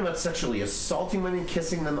was talking about sexually assaulting women,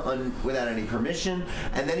 kissing them without any permission,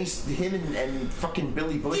 and then him and fucking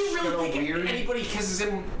Billy Bush. Do you really think weird. anybody kisses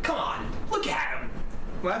him? Come on, look at him.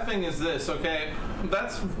 My thing is this, okay?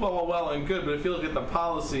 That's well and good, but if you look at the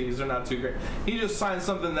policies, they're not too great. He just signed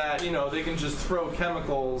something that, they can just throw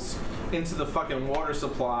chemicals into the fucking water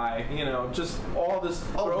supply, just all this.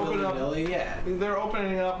 They're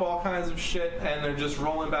opening up all kinds of shit, and they're just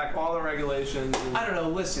rolling back all the regulations. I don't know,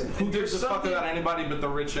 listen. Who gives a fuck about anybody but the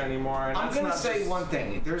rich anymore? And I'm gonna say one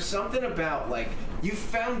thing. There's something about, you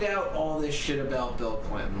found out all this shit about Bill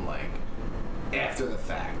Clinton, after the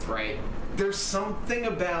fact, right? There's something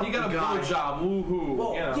about he got a blowjob, woohoo.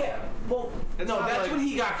 Well, yeah. Well, no, that's when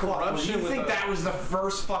he got caught. You think that was the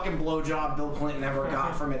first fucking blowjob Bill Clinton ever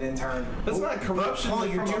got from an intern? That's not corruption. What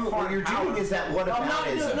you're doing is that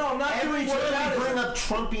whataboutism. No, I'm not every doing time you bring up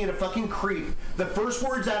Trump being a fucking creep, the first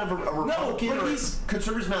words out of a Republican or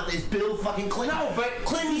conservative's mouth is Bill fucking Clinton. No, but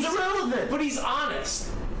Clinton's irrelevant. But he's honest.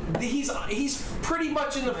 He's pretty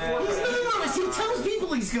much in the forefront. He's not honest. He tells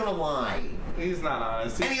people he's gonna lie. He's not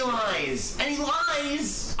honest. And he lies. And he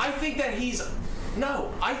lies. I think that he's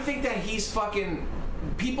fucking.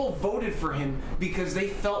 People voted for him because they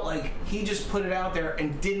felt like he just put it out there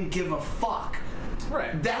and didn't give a fuck.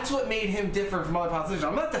 Right. That's what made him different from other politicians.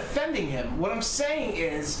 I'm not defending him. What I'm saying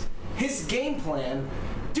is his game plan.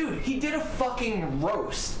 Dude, he did a fucking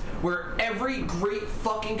roast where every great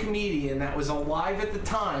fucking comedian that was alive at the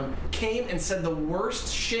time came and said the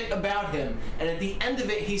worst shit about him. And at the end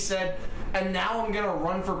of it, he said, and now I'm gonna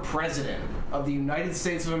run for president of the United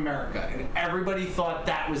States of America. And everybody thought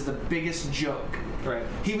that was the biggest joke. Right.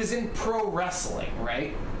 He was in pro wrestling,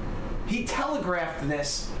 right? He telegraphed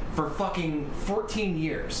this for fucking 14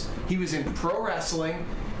 years. He was in pro wrestling.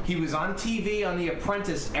 He was on TV on The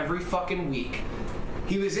Apprentice every fucking week.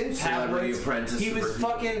 He was in tabloids.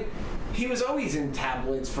 He was always in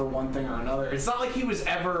tabloids for one thing or another. It's not like he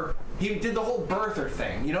did the whole birther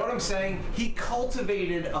thing. You know what I'm saying? He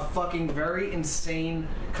cultivated a fucking very insane,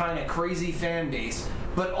 kind of crazy fan base,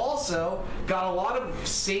 but also got a lot of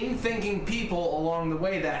sane thinking people along the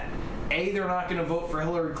way that, A, they're not going to vote for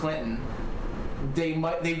Hillary Clinton. They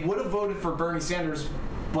would have voted for Bernie Sanders,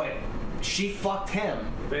 but she fucked him.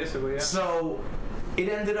 Basically, yeah. So it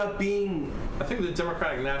ended up being... I think the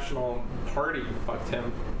Democratic National Party fucked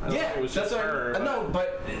him. I don't think it was just her. No,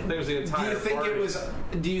 but I think it was the entire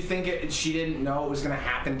Do you think she didn't know it was going to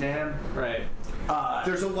happen to him? Right.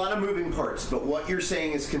 There's a lot of moving parts, but what you're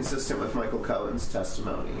saying is consistent with Michael Cohen's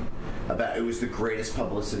testimony about it was the greatest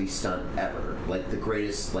publicity stunt ever, the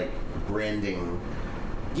greatest branding,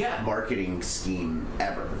 marketing scheme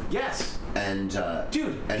ever. Yes. And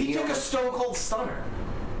he took a Stone Cold Stunner.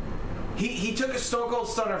 He took a Stone Cold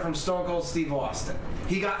Stunner from Stone Cold Steve Austin.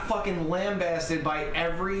 He got fucking lambasted by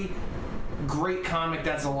every great comic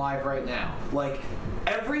that's alive right now.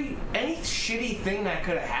 Any shitty thing that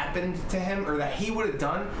could have happened to him or that he would have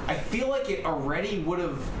done, I feel like it would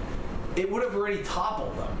have already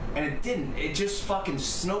toppled them. And it didn't. It just fucking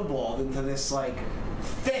snowballed into this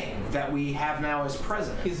thing that we have now as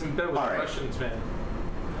president. He's in bed with the Russians, man.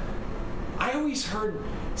 I always heard...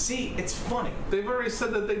 See, it's funny. They've already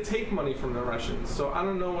said that they take money from the Russians, so I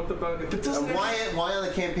don't know what the bug is. Why on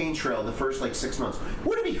the campaign trail the first 6 months?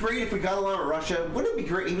 Wouldn't it be great if we got along with Russia? Wouldn't it be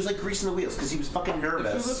great? He was greasing the wheels because he was fucking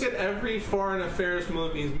nervous. If you look at every foreign affairs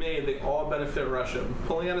move he's made, they all benefit Russia.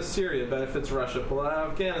 Pulling out of Syria benefits Russia. Pulling out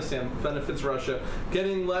of Afghanistan benefits Russia.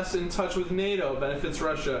 Getting less in touch with NATO benefits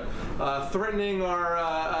Russia. Threatening our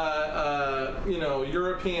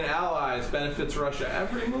European allies benefits Russia.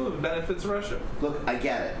 Every move benefits Russia. Look, I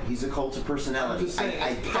get it. He's a cult of personality. It's a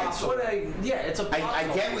I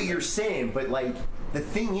get what you're saying, but the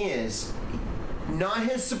thing is, not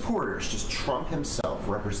his supporters, just Trump himself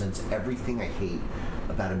represents everything I hate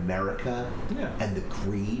about America and the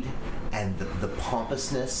greed and the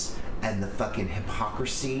pompousness and the fucking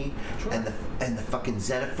hypocrisy and the fucking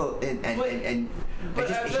xenophobia and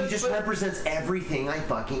he just represents everything I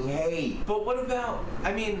fucking hate. But what about?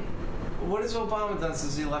 I mean. What has Obama done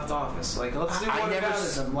since he left office? Let's do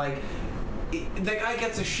whataboutism. The guy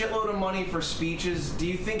gets a shitload of money for speeches. Do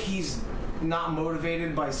you think he's not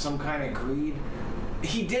motivated by some kind of greed?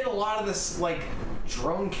 He did a lot of this,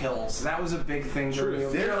 drone kills. That was a big thing. True.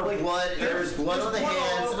 There's blood on the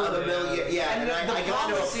hands of a million. Yeah, and I got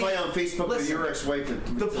into a fight on Facebook with your ex-wife.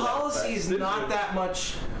 The policy is not that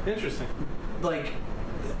much. Interesting. Like,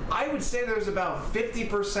 I would say there's about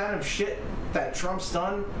 50% of shit that Trump's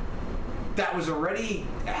done that was already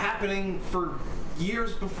happening for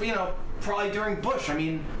years before, you know, probably during Bush. I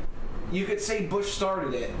mean, you could say Bush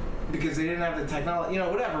started it because they didn't have the technology, you know,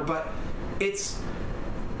 whatever, but it's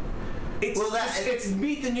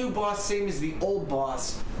meet the new boss, same as the old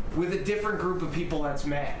boss, with a different group of people that's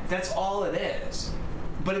mad. That's all it is.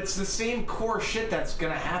 But it's the same core shit that's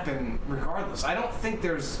gonna happen regardless. I don't think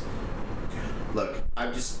there's... Look,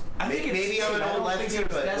 maybe I'm an old lefty,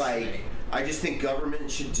 but like, I just think government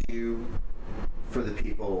should do for the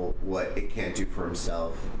people what it can't do for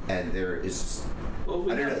himself, and there is, I don't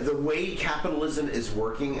know, the way capitalism is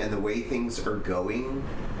working and the way things are going.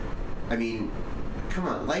 I mean, come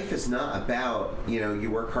on, life is not about, you know, you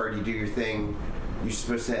work hard, you do your thing, you're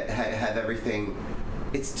supposed to have everything.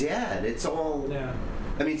 It's dead. It's all. Yeah.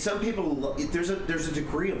 I mean, some people, there's a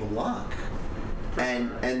degree of luck,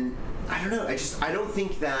 and I don't know. I don't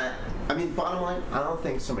think that. I mean, bottom line, I don't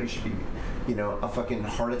think somebody should be, you know, a fucking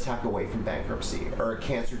heart attack away from bankruptcy or a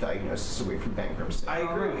cancer diagnosis away from bankruptcy. I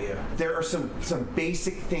agree with you. There are some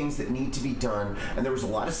basic things that need to be done, and there was a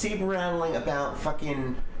lot of saber rattling about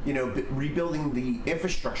fucking, you know, rebuilding the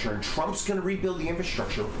infrastructure, and Trump's gonna rebuild the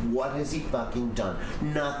infrastructure. What has he fucking done?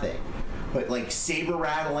 Nothing. But like saber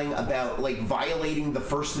rattling about like violating the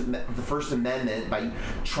First Amendment by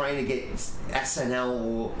trying to get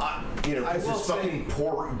SNL, you know, because his fucking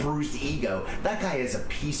poor bruised ego. That guy is a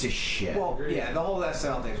piece of shit. Well, yeah, the whole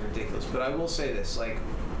SNL thing is ridiculous. But I will say this: like,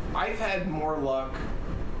 I've had more luck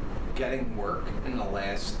getting work in the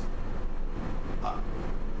last,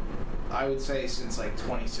 I would say, since like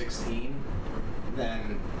 2016,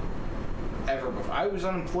 than ever before. I was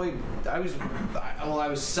unemployed. I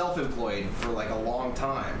was self-employed for like a long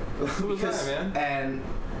time. Who was that, man?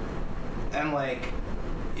 And like,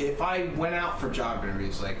 if I went out for job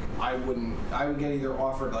interviews, like I would get either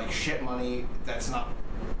offered like shit money that's not,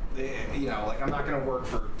 you know, like I'm not going to work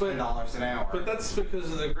for $10 an hour. But that's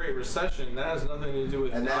because of the Great Recession. That has nothing to do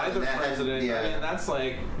with either president. I mean, that's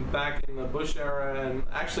like back in the Bush era, and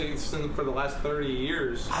actually for the last 30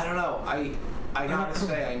 years. I don't know. I gotta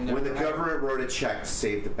say, I never. When the government wrote a check to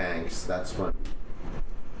save the banks, that's when.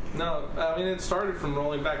 No, I mean, it started from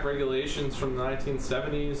rolling back regulations from the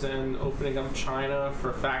 1970s and opening up China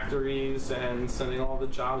for factories and sending all the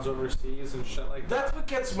jobs overseas and shit like that. That's what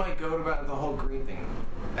gets my goat about the whole green thing.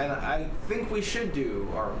 And I think we should do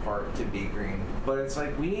our part to be green. But it's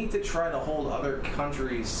like, we need to try to hold other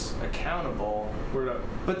countries accountable.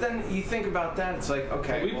 But then you think about that, it's like,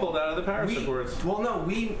 okay. We pulled out of the Paris Accords. Well, no,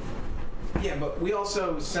 yeah, but we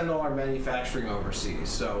also send all our manufacturing overseas.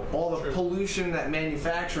 So all the pollution that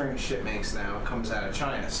manufacturing shit makes now comes out of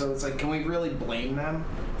China. So it's like, can we really blame them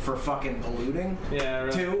for fucking polluting? Yeah,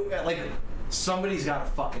 right. Too? Like, somebody's got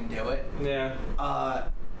to fucking do it. Yeah.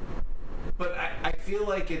 But I feel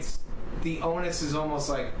like the onus is almost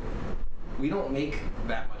like, we don't make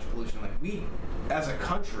that much pollution. Like, we, as a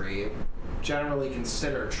country, generally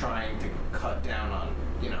consider trying to cut down on,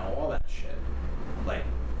 you know, all that shit. Like,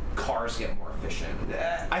 cars get more efficient.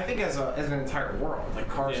 I think as an entire world, like,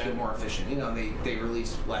 cars get more efficient. You know, they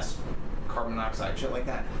release less carbon monoxide, shit like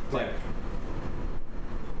that. Like,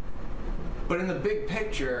 but in the big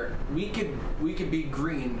picture, we could be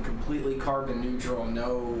green, completely carbon neutral.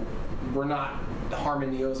 No, we're not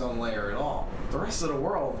harming the ozone layer at all. The rest of the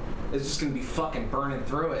world is just gonna be fucking burning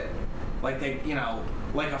through it, like they, you know,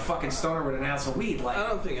 like a fucking stoner with an ounce of weed. Like, I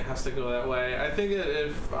don't think it has to go that way. I think that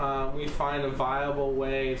if we find a viable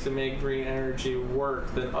way to make green energy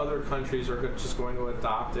work, then other countries are just going to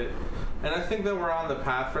adopt it. And I think that we're on the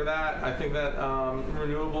path for that. I think that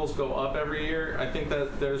renewables go up every year. I think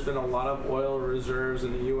that there's been a lot of oil reserves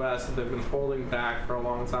in the U.S. that they've been holding back for a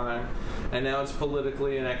long time. And now it's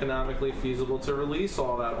politically and economically feasible to release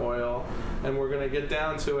all that oil. And we're going to get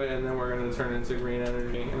down to it, and then we're going to turn into green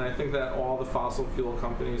energy. And I think that all the fossil fuel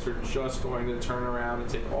companies are just going to turn around and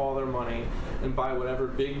take all their money and buy whatever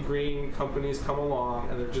big green companies come along,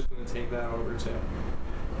 and they're just going to take that over too.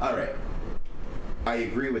 All right. I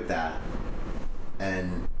agree with that,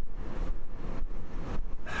 and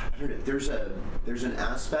I don't know, there's an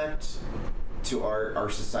aspect to our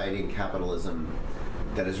society and capitalism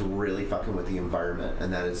that is really fucking with the environment,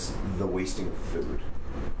 and that is the wasting of food.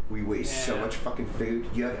 We waste so much fucking food.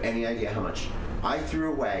 You have any idea how much? I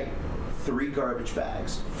threw away 3 garbage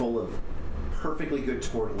bags full of perfectly good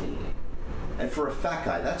tortellini. And for a fat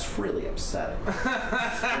guy, that's really upsetting.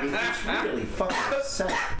 I mean, it's really fucking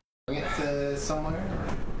upsetting. somewhere?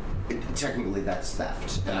 Technically, that's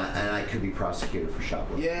theft, and I could be prosecuted for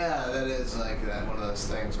shoplifting. Yeah, that is like that one of those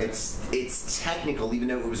things. Right? It's technical, even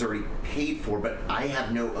though it was already paid for, but I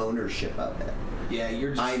have no ownership of it. Yeah,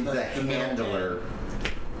 you're just I'm the handler.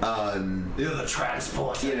 You're the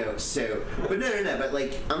transporter. You know, so, but no, but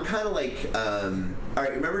like, I'm kind of like, all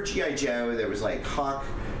right, remember G.I. Joe? There was like Hawk,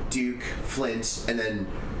 Duke, Flint, and then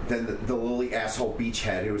the lily asshole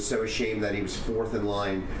Beachhead who was so ashamed that he was fourth in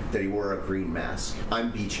line that he wore a green mask.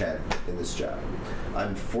 I'm Beachhead in this job.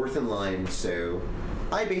 I'm fourth in line, so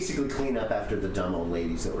I basically clean up after the dumb old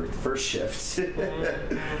ladies that were at the first shift.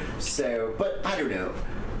 So, but I don't know.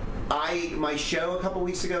 My show a couple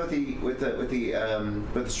weeks ago with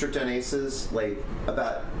the Stripped Down Aces, like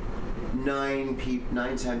about 10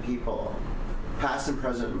 people, past and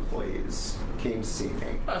present employees, came to see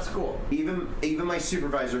me. That's cool. Even my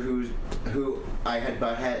supervisor, who I had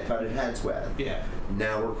butted heads with. Yeah.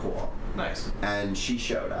 Now we're cool. Nice. And she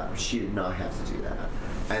showed up. She did not have to do that,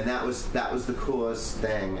 and that was the coolest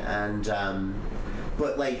thing. And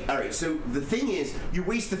but like, all right. So the thing is, you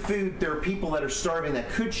waste the food. There are people that are starving that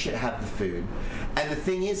could have the food. And the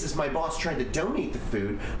thing is my boss tried to donate the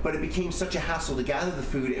food, but it became such a hassle to gather the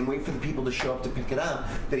food and wait for the people to show up to pick it up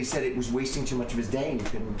that he said it was wasting too much of his day and he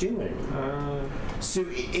couldn't do it anymore. So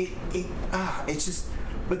it's just.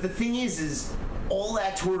 But the thing is all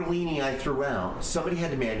that tortellini I threw out, somebody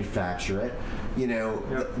had to manufacture it. You know,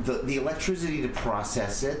 the electricity to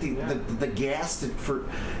process it, the gas for,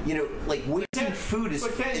 you know, like wasting food is.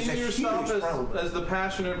 But can't you yourself, as the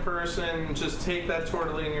passionate person, just take that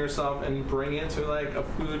tortellini yourself and bring it to like a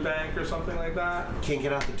food bank or something like that? Can't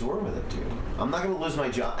get out the door with it, dude. I'm not going to lose my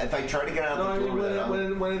job if I try to get out the door with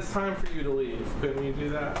it. When it's time for you to leave, couldn't you do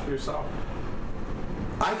that yourself?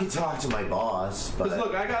 I could talk to my boss, but...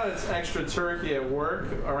 Look, I got an extra turkey at work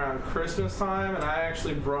around Christmas time, and I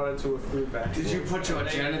actually brought it to a food bank. Did you put your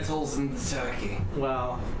genitals in the turkey?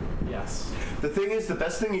 Well, yes. The thing is, the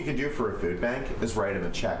best thing you can do for a food bank is write them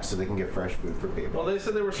a check so they can get fresh food for people. Well, they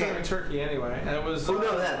said they were serving turkey anyway, and it was... Oh,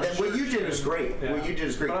 no, what you did is great. Yeah. What you did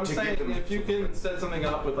is great. But I'm saying, if you can set something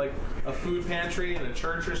up with, like, a food pantry in a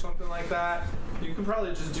church or something like that, you can probably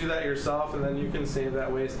just do that yourself, and then you can save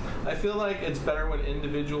that waste. I feel like it's better when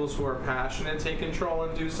individuals who are passionate take control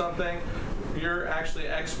and do something. You're actually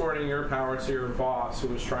exporting your power to your boss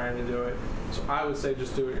who is trying to do it. So I would say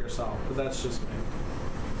just do it yourself, but that's just me.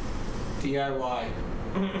 DIY.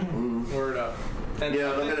 Word up. And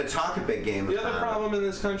yeah, I'm going to talk a big game. The other problem in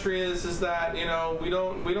this country is that, you know, we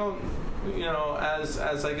don't you know, as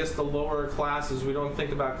I guess the lower classes, we don't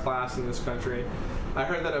think about class in this country. I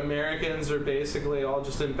heard that Americans are basically all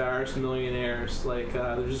just embarrassed millionaires. Like,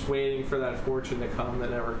 they're just waiting for that fortune to come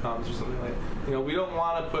that never comes or something like that. You know, we don't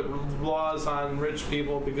want to put laws on rich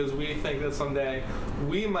people because we think that someday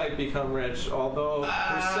we might become rich, although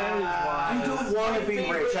percentage-wise... I don't want to be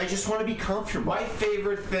rich. I just want to be comfortable. My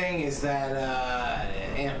favorite thing is that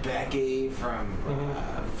Aunt Becky from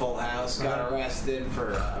Full House got arrested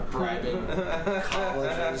for bribing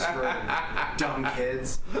colleges for dumb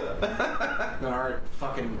kids.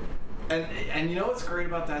 Fucking and you know what's great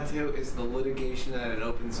about that too is the litigation that it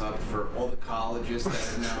opens up for all the colleges that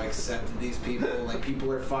have now accepted these people. Like,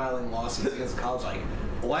 people are filing lawsuits against college like,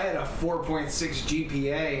 well, I had a 4.6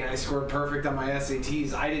 GPA and I scored perfect on my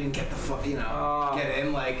SATs. I didn't get the get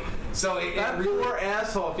in. Like, so that really, poor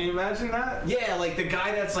asshole. Can you imagine that? Yeah, like the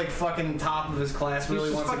guy that's like fucking top of his class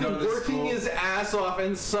really wants to go to the working school. his ass off,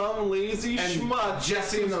 and some lazy schmuck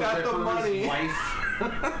Jesse who's the got the Ripper's money. wife.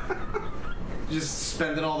 Just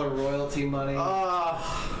spending all the royalty money. No,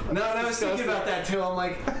 and I was thinking about that too. I'm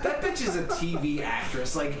like, that bitch is a TV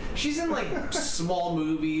actress. Like, she's in like small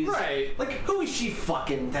movies. Right. Like, who is she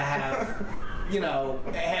fucking to have, you know,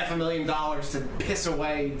 $500,000 to piss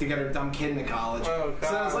away to get her dumb kid into college? Oh, God.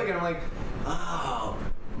 So I was looking, I'm like, oh,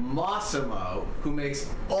 Massimo, who makes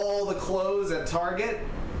all the clothes at Target.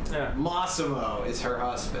 Yeah. Massimo is her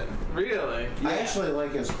husband. Really? Yeah. I actually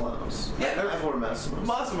like his clothes. Yeah, I've worn Massimos.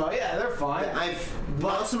 Massimo, yeah, they're fine.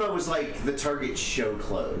 Massimo was like the Target show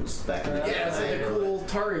clothes back in the day. Yeah, it's like the cool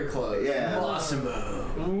Target clothes. Yeah. Massimo.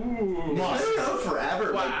 Ooh. It's been around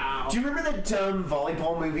forever. Wow. Like, do you remember that dumb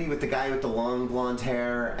volleyball movie with the guy with the long blonde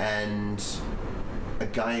hair and a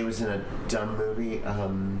guy who was in a dumb movie?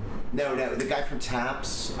 No, the guy from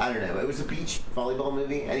Taps. I don't know. It was a beach volleyball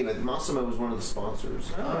movie. Anyway, Massimo was one of the sponsors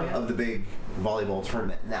of the big volleyball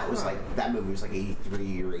tournament, and that was like, that movie was like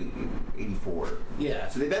 83 or 84. Yeah.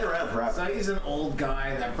 So they've been around forever. So he's an old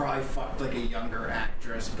guy that probably fucked like a younger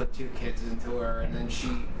actress, put 2 kids into her, and then she,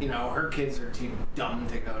 you know, her kids are too dumb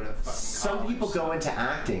to go to fucking Some college, people go into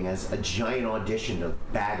acting as a giant audition to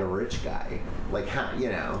bag a rich guy. Like, how, you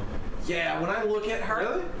know. Yeah, when I look at her,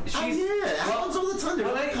 Really? she's That happens all the time. There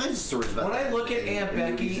are all kinds of stories about when that. I look at Aunt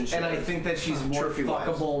Becky, and I think that she's more Trophy wives.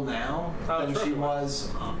 fuckable now than she was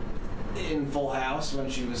in Full House when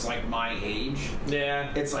she was like my age.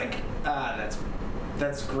 Yeah. It's like,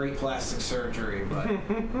 that's great plastic surgery, but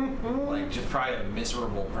like just probably a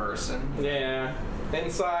miserable person. Yeah.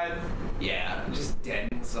 Inside, Yeah, just dead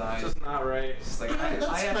inside. just not right. Just like That's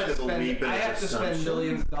I have kind to of a spend, leap in I have to spend assumption.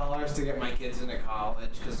 millions of dollars to get my kids into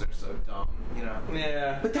college because they're so dumb, you know.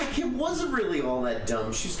 Yeah. But that kid wasn't really all that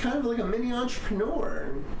dumb. She's kind of like a mini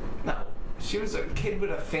entrepreneur. No, she was a kid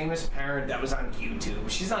with a famous parent that was on YouTube.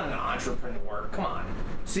 She's not an entrepreneur. Come on.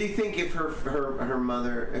 So you think if her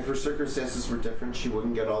mother, if her circumstances were different, she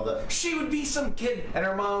wouldn't get all the... She would be some kid, and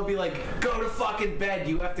her mom would be like, "Go to fucking bed.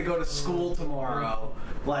 You have to go to school tomorrow."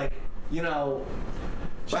 Like, you know.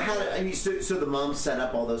 But how? I mean, so the mom set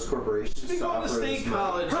up all those corporations. She's going to offer state this money?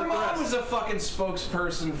 college. Her like the mom rest. was a fucking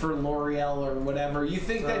spokesperson for L'Oreal or whatever. You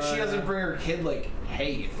think that she doesn't bring her kid like,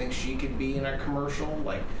 hey, you think she could be in a commercial?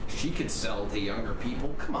 Like, she could sell to younger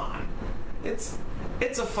people? Come on. It's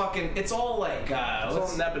a fucking, it's all like, It's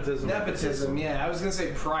all nepotism. Nepotism, yeah. I was gonna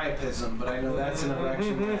say priapism, but I know that's an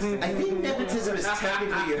erection. I think nepotism is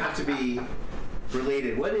technically you have to be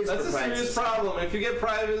related. What is That's a serious problem. If you get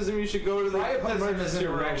priapism, you should go to the Priapism is an emergency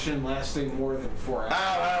room. erection lasting more than 4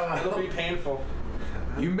 hours. It'll be painful.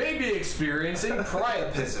 You may be experiencing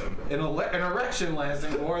priapism, an erection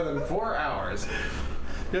lasting more than 4 hours.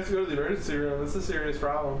 You have to go to the emergency room. It's a serious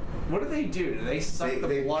problem. What do? Do they suck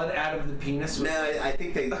the blood out of the penis? No, I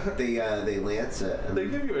think they lance it. And They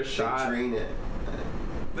give you a shot. They drain it.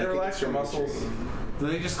 They relax your muscles. Do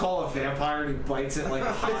they just call a vampire and he bites it like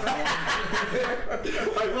a hot dog?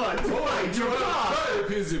 Like what?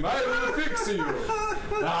 Priapism, I will fix you.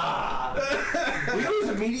 We always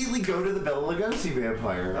immediately go to the Bela Lugosi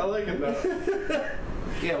vampire. I like it though.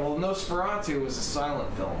 Yeah, well, Nosferatu was a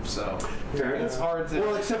silent film, so it's hard to.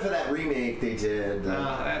 Well, except for that remake they did.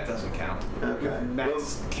 That doesn't count. Okay.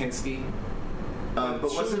 Max Kinski. But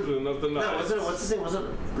wasn't Children of the no? night. Wasn't what's his name?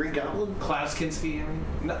 Wasn't Green Goblin? Klaus Kinski, I mean.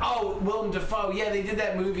 No, oh, Willem Dafoe. Yeah, they did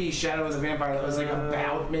that movie, Shadow of the Vampire, that was like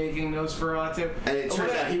about making Nosferatu. And it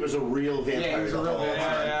turns out he was a real vampire. Yeah, he was a the real whole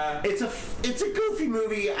vampire. time. It's a goofy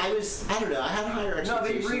movie. I don't know. I had higher No,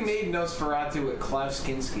 they expectations. remade Nosferatu with Klaus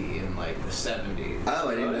Kinski in like the 70s. Oh,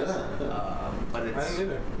 I didn't know that. But it's, I didn't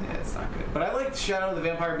either. Yeah, it's not good. But I liked Shadow of the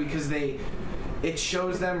Vampire because it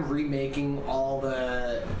shows them remaking all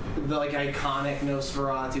the like iconic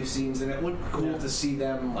Nosferatu scenes, and it looked cool to see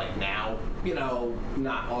them like now, you know,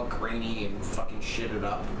 not all grainy and fucking shitted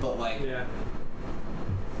up, but like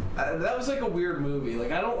that was like a weird movie.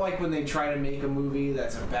 Like, I don't like when they try to make a movie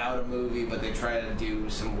that's about a movie, but they try to do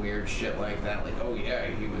some weird shit like that. Like, oh yeah,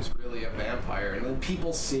 he was really a vampire, and then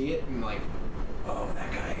people see it and like, oh,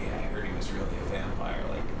 that guy, yeah, I heard he was really a vampire.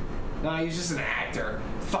 Like, no, he's just an actor.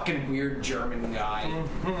 Fucking weird German guy.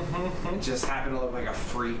 Just happened to look like a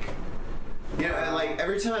freak. You know, and like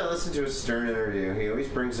every time I listen to a Stern interview, he always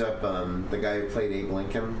brings up the guy who played Abe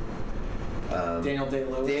Lincoln. Daniel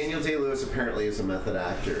Day-Lewis. Daniel Day-Lewis apparently is a method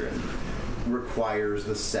actor and requires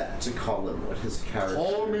the set to call him what his character.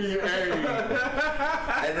 Call me Abe.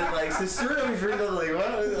 And then like so Stern always brings up like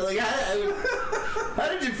what like how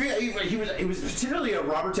did you feel? He was particularly a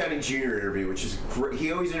Robert Downey Jr. interview, which is great.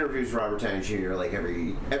 He always interviews Robert Downey Jr. like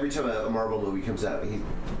every time a Marvel movie comes out.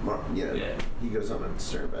 He goes on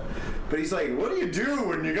Stern, but he's like, what do you do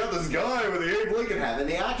when you got this guy with the Abe Lincoln hat? And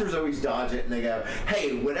the actors always dodge it and they go,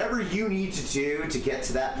 hey, whatever you need to do to get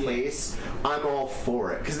to that place, I'm all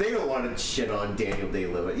for it, because they don't want to shit on Daniel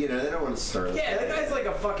Day-Lewis. You know, they don't want to start. Yeah, that guy's like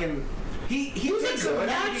a fucking. He's a good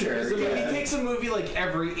actor. He takes a movie like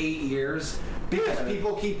every 8 years because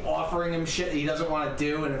people keep offering him shit he doesn't want to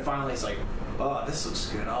do, and then finally he's like, oh, this looks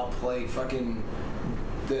good. I'll play fucking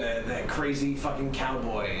that crazy fucking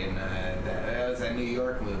cowboy in that was that New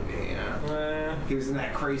York movie. You know? He was in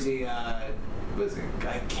that crazy. What is it?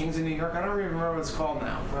 Kings of New York. I don't even remember what it's called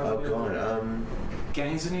now. Oh god.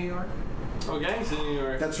 Gangs of New York. Oh, Gangs in New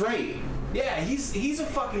York. That's right. Yeah, he's a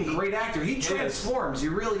fucking great actor. He transforms. He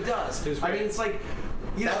really does. I mean, it's like,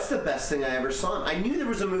 you know, that's the best thing I ever saw. I knew there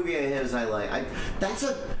was a movie of his I like.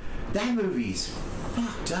 That movie's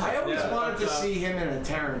fucked up. I always wanted to see him in a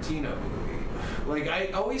Tarantino movie. Like, I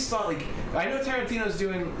always thought, like, I know Tarantino's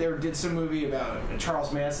did some movie about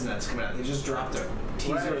Charles Manson that's coming out. They just dropped a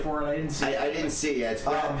teaser for it. I didn't see it. I didn't see it. It's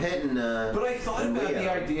Brad Pitt and but I thought about Leo.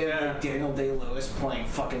 the idea of like, Daniel Day-Lewis playing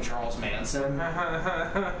fucking Charles Manson,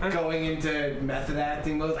 going into method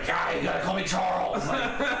acting mode, like, you gotta call me Charles.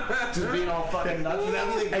 Like, just being all fucking nuts. And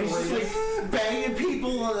that'd be the and he's just like banging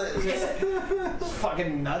people.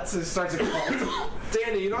 fucking nuts. It starts a cult.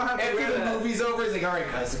 Danny, you don't have to After wear the that. movie's over, he's like, all right,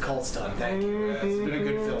 guys, the cult's done. Thank you. It's been a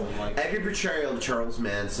good film. Like, Every portrayal of Charles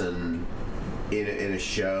Manson in a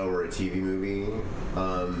show or a TV movie,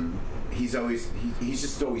 he's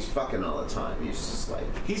just always fucking all the time. He's just like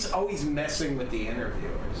he's always messing with the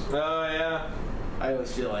interviewers. Oh yeah. I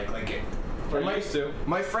always feel like it. I used to.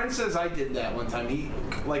 My friend says I did that one time.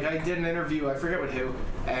 I did an interview, I forget with who,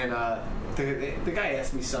 and the guy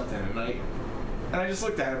asked me something, and I just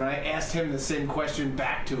looked at him and I asked him the same question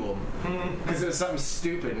back to him because it was something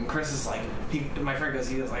stupid. And Chris is like, my friend goes,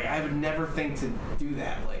 he was like, I would never think to do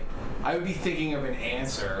that. Like, I would be thinking of an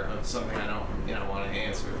answer of something I don't want to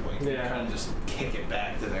answer. Like, kind of just kick it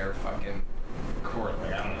back to their fucking court.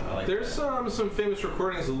 Like, I don't know. Like, there's some famous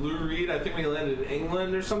recordings of Lou Reed. I think when he landed in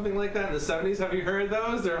England or something like that in the 70s. Have you heard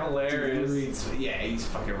those? They're hilarious. Lou Reed's, he's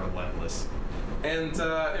fucking relentless. And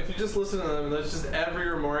if you just listen to them, that's just every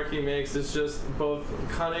remark he makes is just both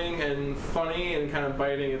cunning and funny and kind of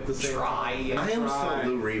biting at the same time. I always thought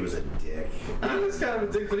Lou Reed was a dick. He is kind of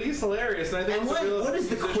a dick, but he's hilarious. And I think what is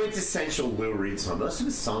the quintessential Lou Reed song? Most of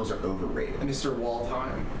his songs are overrated. Mr.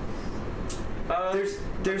 Waldheim.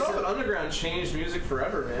 There's Velvet Underground changed music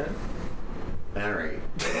forever, man. All right.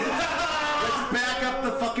 Let's back up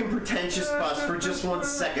the fucking pretentious bus for just 1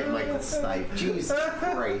 second, Michael Stipe. Jesus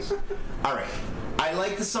Christ. All right. I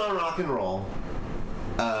like the song Rock and Roll.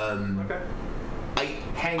 Okay.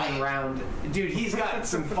 Hanging around. Dude, he's got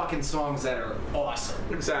some fucking songs that are awesome.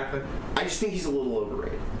 Exactly. I just think he's a little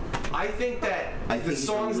overrated. I think that the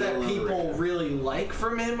songs that people really like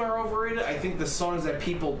from him are overrated. I think the songs that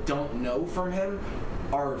people don't know from him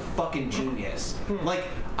are fucking genius. Like,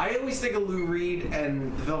 I always think of Lou Reed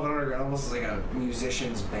and the Velvet Underground almost as like a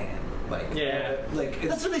musician's band. Like, like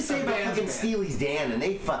that's what they say about fucking Steely's Dan, and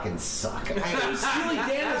they fucking suck. Steely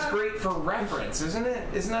Dan is great for reference, isn't it?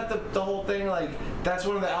 Isn't that the whole thing? Like, that's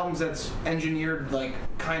one of the albums that's engineered like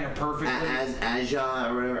kind of perfectly. Aja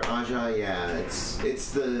or whatever, Aja, yeah. It's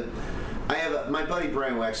the. I have my buddy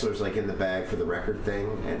Brian Wexler's like in the bag for the record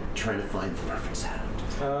thing and trying to find the perfect sound.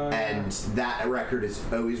 And that record is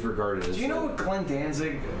always regarded as. Do you know what Glenn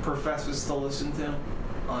Danzig professes to listen to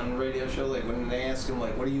on radio show? Like when they ask him,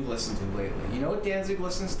 like, "What do you listen to lately?" You know what Danzig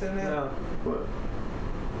listens to now? No. What?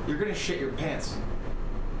 You're gonna shit your pants.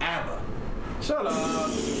 ABBA. Shut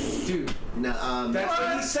up, dude. No, that's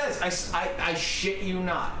what he says. I shit you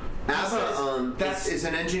not. ABBA is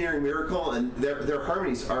an engineering miracle, and their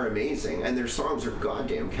harmonies are amazing, and their songs are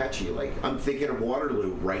goddamn catchy. Like, I'm thinking of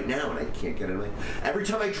Waterloo right now, and I can't get it. Every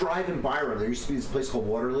time I drive in Byron, there used to be this place called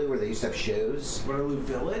Waterloo where they used to have shows. Waterloo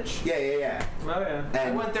Village? Yeah. Oh, yeah. And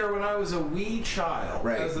I went there when I was a wee child.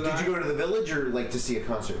 Right. Did you go to the Village or, like, to see a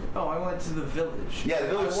concert? Oh, I went to the Village. Yeah, the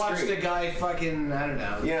Village I watched Street. a guy fucking, I don't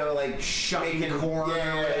know. You know, like, shucking corn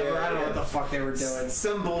or whatever. I don't know what the fuck they were doing.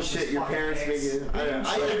 Some bullshit your parents making.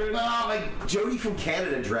 Like, Jody from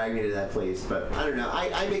Canada dragged me to that place, but I don't know.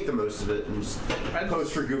 I make the most of it and just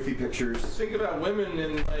post for goofy pictures. Think about women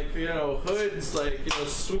in, like, you know, hoods, like, you know,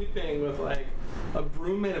 sweeping with, like, a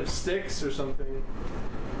broom made of sticks or something.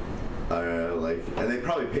 And they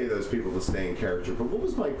probably pay those people to stay in character. But what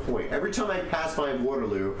was my point? Every time I pass by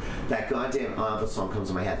Waterloo, that goddamn ABBA song comes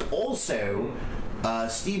in my head. Also,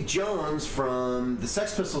 Steve Jones from the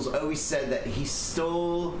Sex Pistols always said that he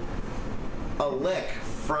stole a lick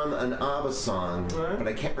from an ABBA song, but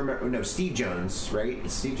I can't remember. No, Steve Jones, right?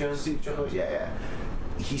 Steve Jones? Steve Jones? Yeah.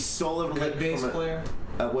 He stole a lick Good bass player?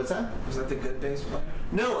 What's that? Was that the good bass player?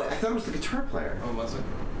 No, I thought it was the guitar player. Oh, was it?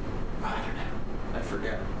 I don't know. I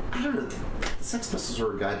forget. I don't know. The Sex Pistols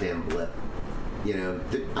were a goddamn blip. You know,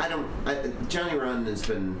 Johnny Rotten has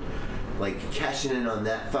been like cashing in on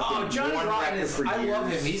that fucking Johnny one Rotten record is. for years. I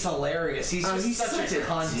love him. He's hilarious. He's just such a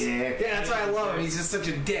cunt. Dick. Yeah, that's why I love him. He's just such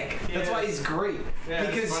a dick. That's why he's great. Yeah,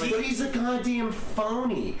 because but he's a goddamn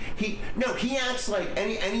phony. He acts like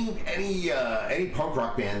any punk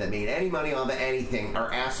rock band that made any money off of anything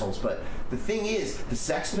are assholes. But the thing is, the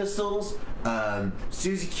Sex Pistols,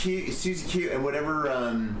 Susie Q, and whatever,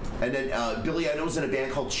 and then Billy Idol was in a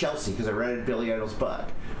band called Chelsea because I read Billy Idol's book.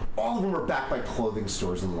 All of them were backed by clothing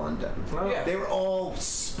stores in London. Oh, yeah. They were all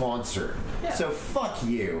sponsored. Yeah. So fuck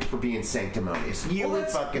you for being sanctimonious. You were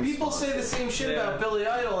fucking people sponsored. say the same shit about Billy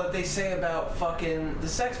Idol that they say about fucking the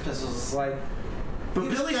Sex Pistols. It's like, But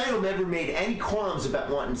Billy Idol never made any qualms about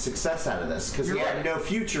wanting success out of this because he had no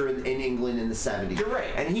future in England in the 70s. You're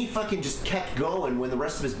right. And he fucking just kept going when the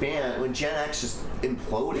rest of his band, when Gen X just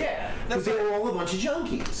imploded. Yeah. Because they were all a bunch of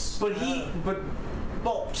junkies.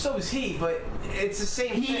 Well, so is he, but it's the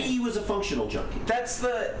same thing. He was a functional junkie. And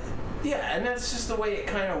that's just the way it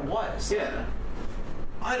kind of was. Yeah.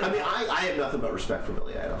 I have nothing but respect for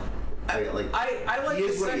Billy Idol. I like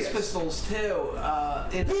the Sex Pistols too.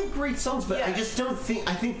 They have great songs, but I just don't think.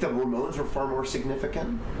 I think the Ramones were far more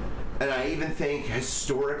significant. And I even think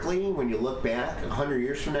historically, when you look back 100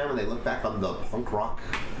 years from now, when they look back on the punk rock,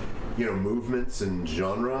 movements and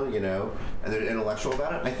genre, and they're intellectual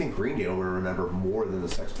about it, I think Green Day will remember more than the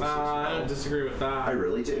Sex Pistols. I don't disagree with that. I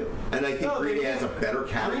really do. And I think Green Day has a better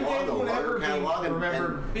catalog, a longer catalog.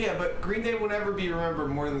 But Green Day will never be remembered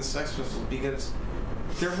more than the Sex Pistols because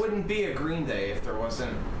there wouldn't be a Green Day if there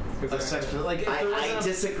wasn't a Sex Pistols. Like, I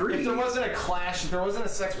disagree. If there wasn't a Clash, if there wasn't a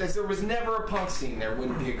Sex Pistols, if there was never a punk scene, there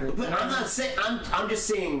wouldn't be a Green Day. But I'm not saying. I'm just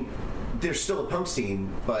saying there's still a punk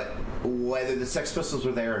scene, but whether the Sex Pistols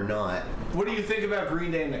were there or not. What do you think about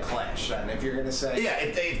Green Day and the Clash, then, if you're going to say... Yeah,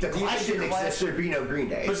 if the Clash didn't exist, there'd be no Green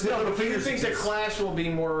Day. But no, do you think the Clash will be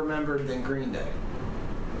more remembered than Green Day?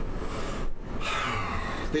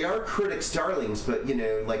 They are critics' darlings, but,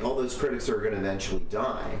 all those critics are going to eventually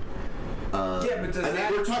die. But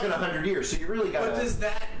we're talking 100 years, so you really got to... But does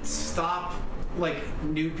that stop...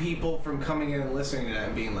 new people from coming in and listening to that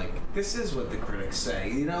and being like, this is what the critics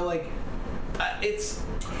say,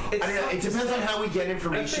 it depends on how we get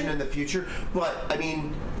information in the future, but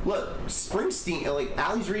look, Springsteen,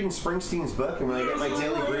 Allie's reading Springsteen's book, and when I get my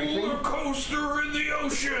daily briefing, roller coaster in the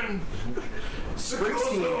ocean.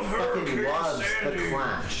 Springsteen fucking loves the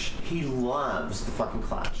Clash. He loves the fucking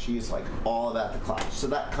Clash. He's all about the Clash. So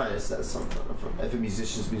that kind of says something if a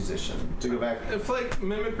musician's a musician. To go back, if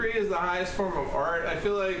mimicry is the highest form of art, I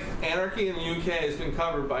feel like Anarchy in the UK has been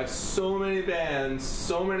covered by so many bands,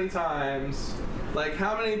 so many times.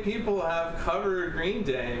 How many people have covered Green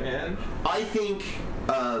Day, man? I think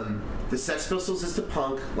the Sex Pistols is to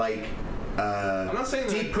punk, I'm not saying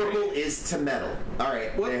Deep Purple is to metal. All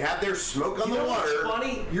right, they have their Smoke on the Water. What's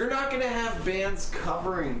funny? You're not going to have bands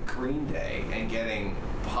covering Green Day and getting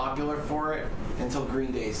popular for it until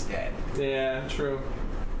Green Day's dead. Yeah, true.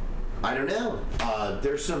 I don't know.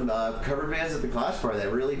 There's some cover bands at the Clash Bar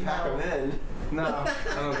that really pack them in. No, I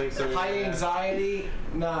don't think so. High Anxiety?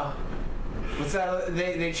 No. What's that?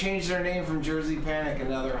 They changed their name from Jersey Panic and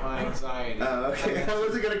now they're High Anxiety. Oh, okay. I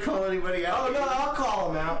wasn't going to call anybody out. Oh, no, I'll call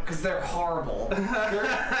them out because they're horrible. They're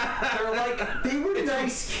They were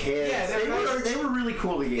nice kids. Yeah, they were really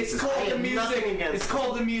cool to It's called the music. It's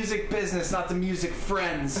called the music business, not the music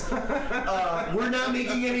friends. We're not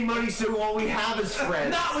making any money, so all we have is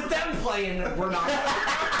friends. Not with them playing. We're not.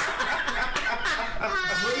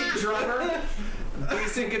 Great drummer,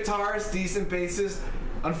 decent guitars, decent bassist.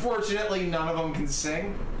 Unfortunately, none of them can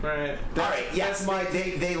sing. Right. All right. Yes,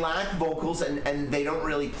 they lack vocals and they don't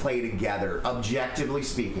really play together. Objectively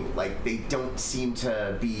speaking, they don't seem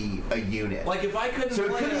to be a unit. If I couldn't. So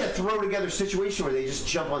it could be a throw together situation where they just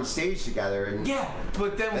jump on stage together and. Yeah,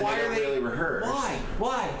 but then why are they really rehearse?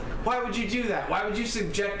 Why would you do that? Why would you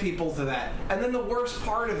subject people to that? And then the worst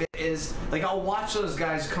part of it is I'll watch those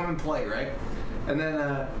guys come and play, right? And then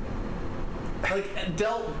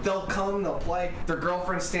they'll come, they'll play. Their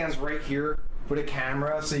girlfriend stands right here with a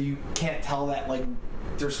camera, so you can't tell that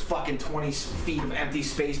there's fucking 20 feet of empty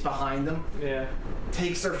space behind them. Yeah.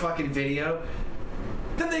 Takes their fucking video.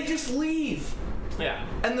 Then they just leave. Yeah.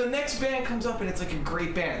 And the next band comes up and it's a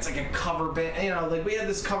great band. It's a cover band. We had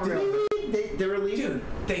this cover band. They were leaving? Dude,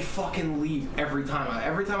 they fucking leave every time.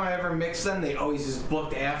 Every time I ever mix them, they always just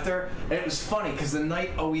booked after. And it was funny because the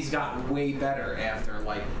night always got way better after.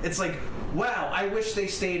 It's wow, I wish they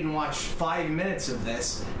stayed and watched 5 minutes of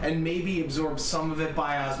this and maybe absorbed some of it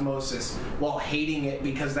by osmosis while hating it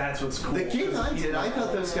because that's what's cool. The gig I did, I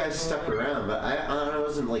thought those guys stuck around, but I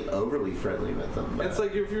wasn't overly friendly with them. But. It's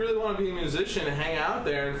if you really want to be a musician, hang out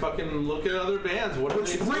there and fucking look at other bands.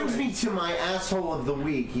 Which brings me to my asshole of the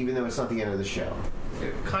week, even though it's not the end of the show.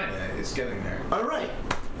 It kind of is getting there. All right.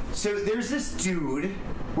 So there's this dude.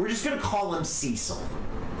 We're just gonna call him Cecil.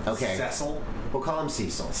 Okay. Cecil. We'll call him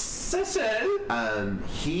Cecil. Cecil.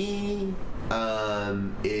 He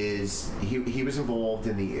was involved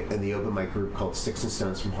in the open mic group called Sticks and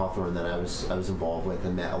Stones from Hawthorne that I was involved with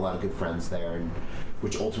and met a lot of good friends there, and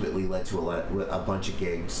which ultimately led to a bunch of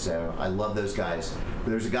gigs. So I love those guys. But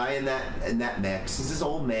there's a guy in that mix. He's this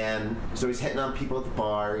old man. He's always hitting on people at the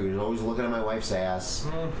bar. He was always looking at my wife's ass.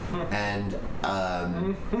 And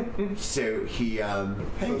so he,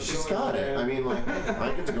 hey, she's got it. I mean, like,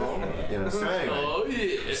 I get to go home. You know. So anyway. Oh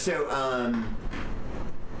yeah. So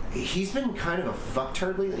he's been kind of a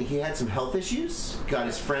fuckturd lately. He had some health issues. Got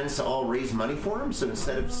his friends to all raise money for him. So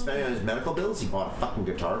instead of spending on his medical bills, he bought a fucking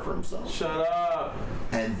guitar for himself. Shut up.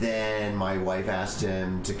 And then my wife asked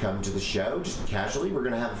him to come to the show, just casually. We're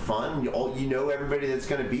gonna have fun. You know everybody that's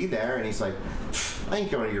gonna be there. And he's like, I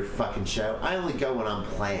ain't going to your fucking show. I only go when I'm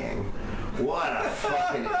playing. What a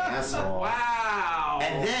fucking asshole. Wow.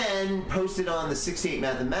 And then posted on the 68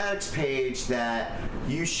 Mathematics page that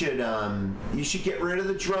you should get rid of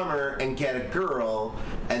the drummer and get a girl.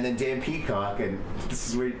 And then Dan Peacock, and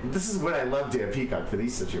this is what I love Dan Peacock for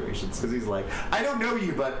these situations, because he's like, I don't know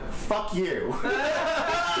you, but fuck you. There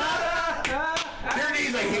are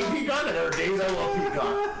days I hate Peacock, and there are days I love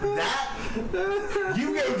Peacock.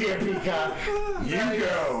 You go, Dan Peacock. You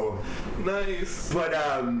go. Nice. But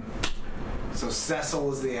So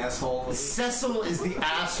Cecil is the asshole. Cecil is the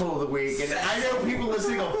asshole of the week, and I know people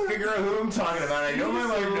listening will figure out who I'm talking about. I know my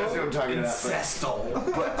wife knows who I'm talking about. Cecil.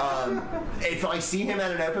 But if I see him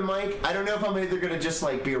at an open mic, I don't know if I'm either gonna just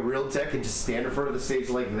like be a real dick and just stand in front of the stage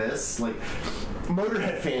like this. Like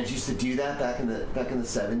Motorhead fans used to do that back in the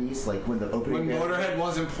 70s, like when the opening When band, Motorhead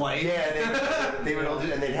wasn't playing. yeah, they would all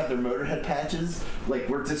do, and they'd have their Motorhead patches. Like,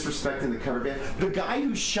 we're disrespecting the cover band. The guy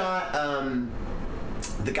who shot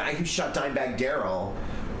Dimebag Darrell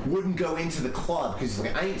wouldn't go into the club because he's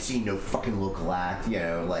like, I ain't seen no fucking local act, you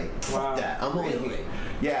know, like, fuck that. I'm only, Really?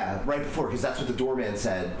 yeah, right before, because that's what the doorman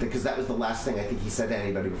said, because that was the last thing I think he said to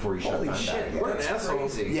anybody before he shot Holy Dimebag. shit, Yeah. what an asshole.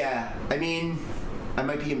 Crazy. Yeah, I mean, I'm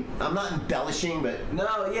not embellishing, but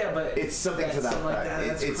No, yeah, but it's something to that like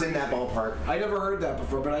effect. It's in that crazy. ballpark. I never heard that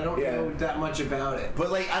before, but I don't know that much about it. But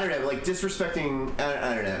like, I don't know, like disrespecting,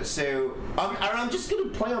 I don't know. So I'm just gonna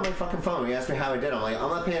play on my fucking phone. He asked me how I did. I'm like, I'm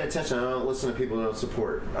not paying attention. I don't listen to people who don't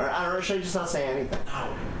support. Or, I don't know. Should I just not say anything?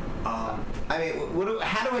 No. I mean,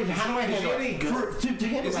 how do I handle it? Is he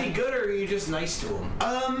good? Is he good, or are you just nice to him?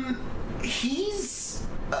 He's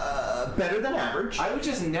better than average. I would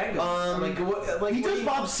just neg him. He does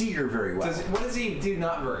Bob Seger very well. What does he do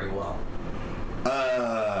not very well?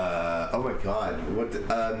 Oh my god. What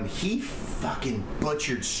he fucking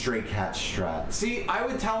butchered Stray Cat Strut. See, I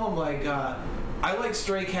would tell him, like, I like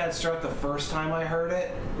Stray Cat Strut the first time I heard it,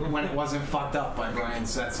 when it wasn't fucked up by Brian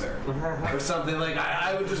Setzer. Or something. Like,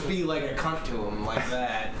 I would just be like a cunt to him, like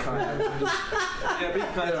that. Yeah, be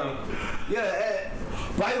cunty. Yeah,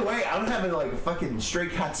 by the way, I'm having like a fucking Stray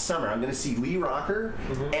Cats summer. I'm gonna see Lee Rocker,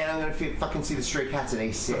 and I'm gonna fucking see the Stray Cats in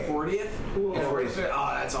AC. The 40th? The 40th.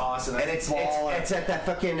 Oh, that's awesome. And it's at that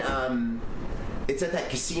fucking it's at that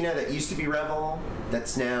casino that used to be Revel.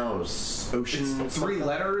 That's now Ocean. It's 3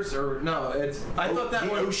 letters, or no? It's I thought that the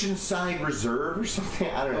was Oceanside Reserve or something.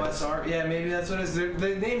 I don't know. OSR. Yeah, maybe that's what it is.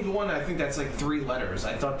 They named one. I think that's like 3 letters.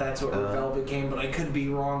 I thought that's what Revel became, but I could be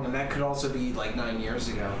wrong, and that could also be like 9 years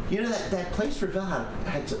ago. You know that place Revel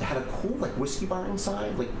had a cool like whiskey bar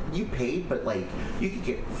inside. Like you paid, but like you could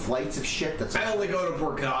get flights of shit. That's I only go to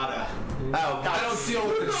Borgata. Oh, I don't deal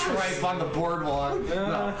with the tripe on the boardwalk.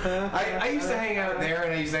 No. I used to hang out there,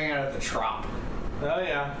 and I used to hang out at the Trop. Oh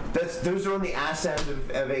yeah. Those are on the ass end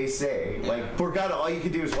of AC. Like Borgata, all you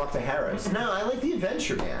can do is walk to Harris. No, I like the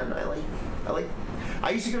adventure, man.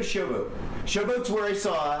 I used to go to Showboat. Showboat's where I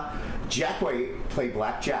saw Jack White play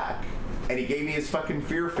Blackjack, and he gave me his fucking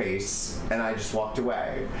fear face, and I just walked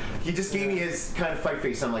away. He just gave me his kind of fight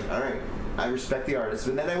face. I'm like, all right, I respect the artist.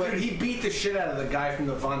 And then I went. Dude, he beat the shit out of the guy from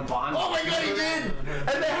the Von Bond. Oh my god, he did! And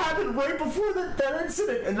that happened right before that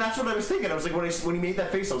incident. And that's what I was thinking. I was like, when he made that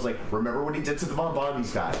face, I was like, remember what he did to the Von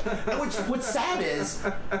Bondies guy? And what's sad is,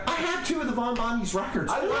 I have 2 of the Von Bondies records.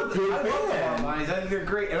 I love the Von band. Bondies. I think they're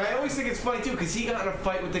great. And I always think it's funny, too, because he got in a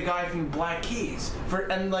fight with the guy from Black Keys.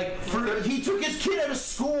 He took his kid out of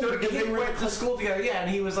school because they went to school together. Yeah, and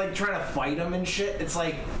he was like trying to fight him and shit. It's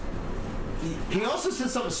like... He also said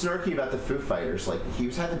something snarky about the Foo Fighters. Like, he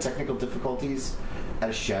was having technical difficulties at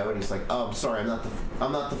a show, and he's like, "Oh, I'm sorry, I'm not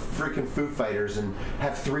the freaking Foo Fighters, and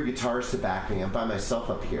have 3 guitars to back me. I'm by myself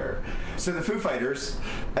up here." So the Foo Fighters,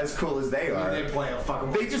 as cool as they are, they play a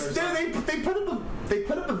fucking. They just they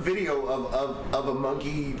put up a video of a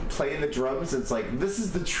monkey playing the drums. And it's like, this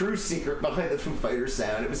is the true secret behind the Foo Fighters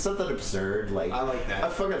sound. It was something absurd. Like, I like that. I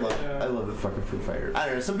fucking love. I love the fucking Foo Fighters. I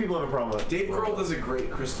don't know. Some people have a problem with Dave Grohl does a great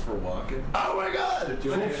Christopher Walken. Oh my god!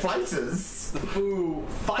 Foo Fighters. The Foo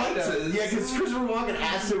Fighters. Yeah, because Christopher Walken fucking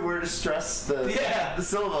asked him where to stress the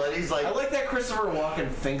syllable, and he's like, I like that Christopher Walken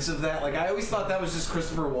thinks of that. Like, I always thought that was just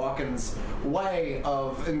Christopher Walken's way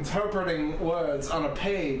of interpreting words on a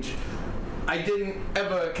page. I didn't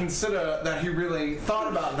ever consider that he really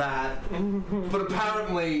thought about that, but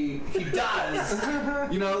apparently he does.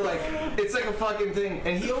 You know, like, it's like a fucking thing.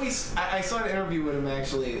 And he always, I saw an interview with him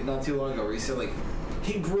actually not too long ago where he said, like,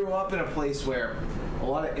 he grew up in a place where a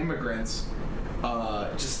lot of immigrants,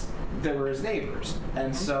 they were his neighbors.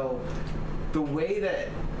 And so the way that,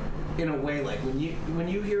 in a way, like, when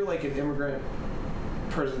you hear, like, an immigrant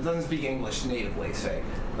person that doesn't speak English natively, say,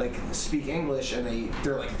 like, speak English and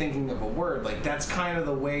they're like thinking of a word, like, that's kind of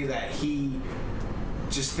the way that he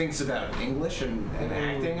just thinks about English and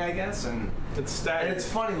acting, I guess. And it's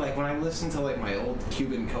funny, like, when I listen to, like, my old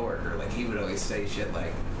Cuban coworker, like, he would always say shit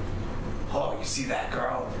like, oh, you see that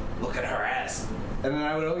girl? Look at her ass. And then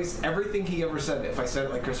I would always, everything he ever said, if I said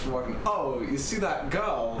it like Christopher Walken, oh, you see that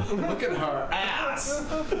girl? Look at her ass.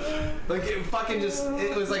 Like, it fucking just,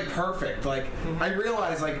 it was like perfect. Like, I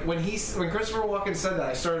realized, like, when Christopher Walken said that,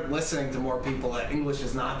 I started listening to more people that English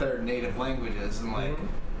is not their native languages, and, like,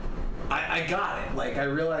 I got it. Like, I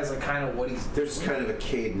realized, like, kind of what he's... There's kind of a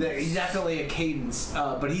cadence. He's definitely a cadence,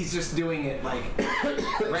 but he's just doing it, like,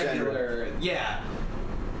 regular. Yeah.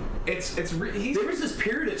 There was this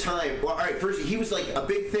period of time. Well, all right. First, he was like a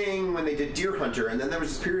big thing when they did Deer Hunter, and then there was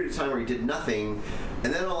this period of time where he did nothing,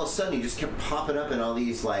 and then all of a sudden he just kept popping up in all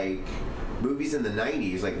these like movies in the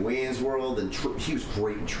 '90s, like Wayne's World, and he was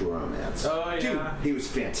great in True Romance. Oh yeah, dude, he was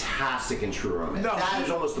fantastic in True Romance. No, that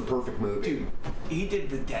is almost the perfect movie. Dude, he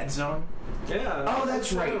did The Dead Zone. Yeah. Oh,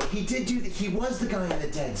 that's right. He did do. He was the guy in The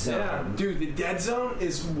Dead Zone. Yeah. Dude, The Dead Zone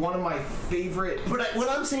is one of my favorite. But what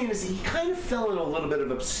I'm saying is he kind of fell in a little bit of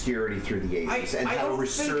obscurity through the 80s and had a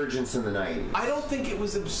resurgence in the 90s. I don't think it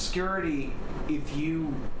was obscurity if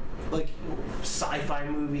you, like, sci-fi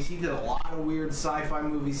movies. He did a lot of weird sci-fi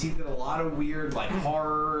movies. He did a lot of weird, like,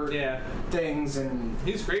 horror things. And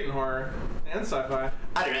he's great in horror and sci-fi.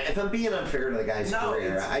 I don't know. If I'm being unfair to the guy's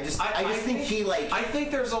career, I just think he, like... I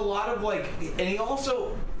think there's a lot of, like... And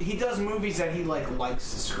he does movies that he, like,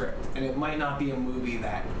 likes the script. And it might not be a movie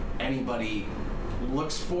that anybody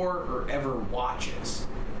looks for or ever watches.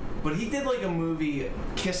 But he did, like, a movie,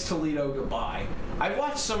 Kiss Toledo Goodbye. I've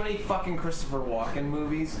watched so many fucking Christopher Walken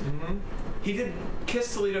movies. Mm-hmm. He did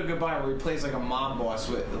Kiss Toledo Goodbye, where he plays, like, a mob boss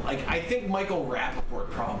with, like, I think Michael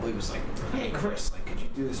Rappaport probably was like, hey, Chris, like, could you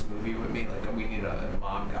do this movie with me? Like, we need a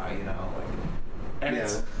mob guy, you know? Like, and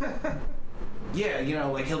it's... Yeah, you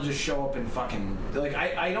know, like, he'll just show up and fucking... Like,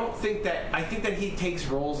 I don't think that... I think that he takes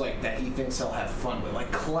roles, like, that he thinks he'll have fun with.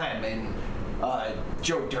 Like, Clem and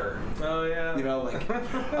Joe Dirt. Oh, yeah. You know, like,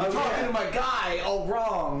 I'm talking to my guy all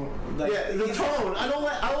wrong. Like, yeah, the tone. I don't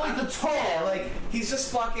like the tone. Yeah, like, he's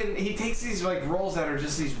just fucking... He takes these, like, roles that are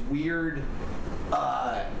just these weird...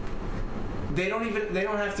 They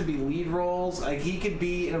don't have to be lead roles. Like, he could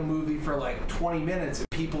be in a movie for, like, 20 minutes and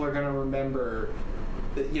people are gonna remember...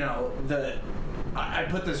 You know, I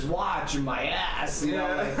put this watch in my ass, you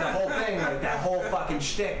know, like the whole thing, like that whole fucking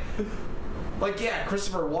shtick. Like, yeah,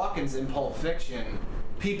 Christopher Walken's in Pulp Fiction.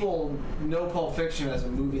 People know Pulp Fiction as a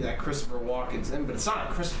movie that Christopher Walken's in, but it's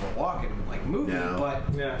not a Christopher Walken, like, movie, but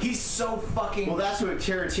he's so fucking... Well, that's what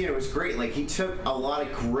Tarantino was great. Like, he took a lot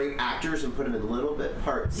of great actors and put them in little bit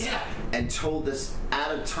parts. Yeah. And told this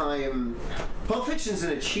out-of-time... Pulp Fiction's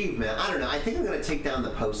an achievement. I don't know. I think I'm going to take down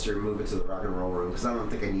the poster and move it to the rock and roll room, because I don't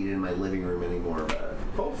think I need it in my living room anymore. But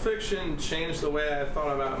Pulp Fiction changed the way I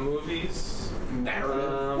thought about movies.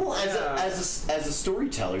 Narrative. Well, as a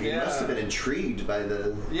storyteller, you must have been intrigued by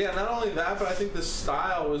the... Yeah, not only that, but I think the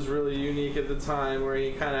style was really unique at the time, where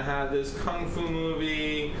he kind of had this kung fu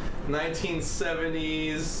movie,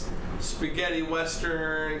 1970s, spaghetti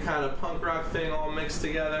western, kind of punk rock thing all mixed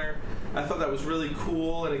together. I thought that was really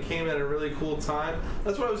cool, and it came at a really cool time.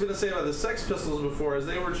 That's what I was going to say about the Sex Pistols before, is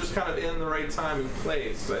they were just kind of in the right time and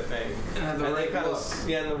place, I think. And the right look.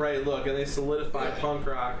 Yeah, in the right look, and they solidified punk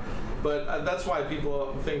rock. But that's why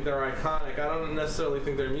people think they're iconic. I don't necessarily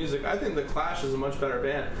think they're music. I think The Clash is a much better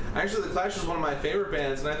band. Actually, The Clash is one of my favorite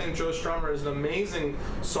bands, and I think Joe Strummer is an amazing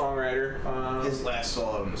songwriter. His last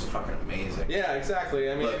solo album is fucking amazing. Yeah,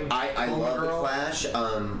 exactly. I mean, look, I love The Clash.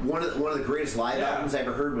 One of the greatest live albums I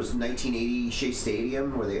ever heard was 1980 Shea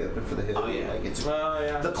Stadium, where they opened for The Who. Oh, yeah. Like,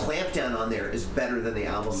 the clampdown on there is better than the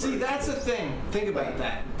album. See, that's the thing. Think about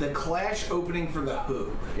that. The Clash opening for The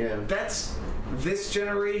Who. Yeah. That's this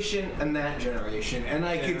generation and that generation, and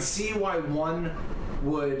I could see why one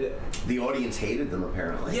would... The audience hated them,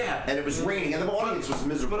 apparently. Yeah. And it was raining, and the audience was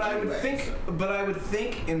miserable. But I would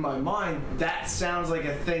think in my mind, that sounds like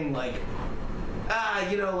a thing like,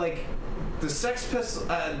 you know, like, the Sex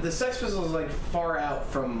Pistols is like far out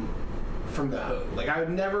from the Who. Like I would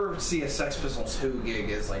never see a Sex Pistols Who gig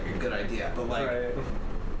as like a good idea, but like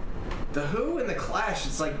the Who and the Clash,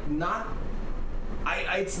 it's like not.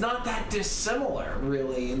 It's not that dissimilar,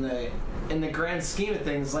 really, in the grand scheme of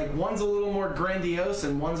things. Like one's a little more grandiose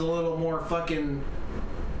and one's a little more fucking.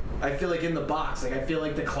 I feel like in the box. Like I feel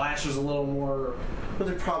like the Clash is a little more. But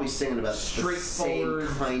they're probably singing about the same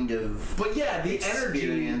kind of. But yeah, the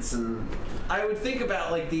experience energy and. I would think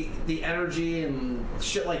about like the energy and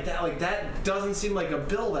shit like that. Like that doesn't seem like a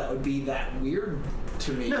bill that would be that weird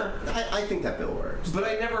to me. No, I think that bill works. But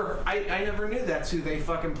I never knew that's who they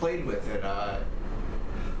fucking played with it.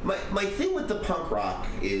 My thing with the punk rock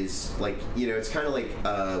is like, you know, it's kind of like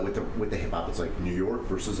with the hip hop. It's like New York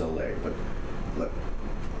versus LA. But look,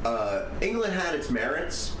 England had its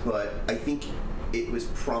merits, but I think it was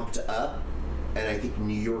propped up, and I think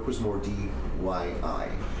New York was more DIY.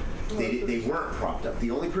 They weren't propped up.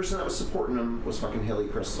 The only person that was supporting them was fucking Hilly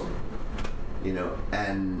Crystal, you know,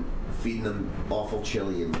 and feeding them awful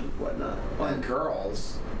chili and whatnot. And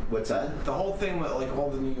girls. What's that? The whole thing with like all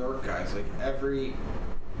the New York guys, like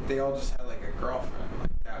they all just had like a girlfriend.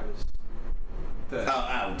 Like that was the.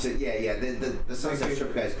 The Sunset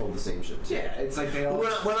Strip guys pulled the same shit too. Yeah, it's like they all.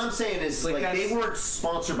 What I'm saying is like they weren't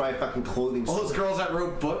sponsored by a fucking clothing store. All those girls that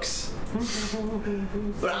wrote books.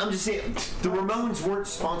 But I'm just saying, the Ramones weren't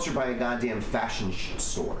sponsored by a goddamn fashion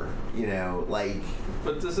store, you know, like.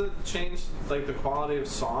 But does it change like the quality of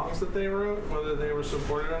songs that they wrote, whether they were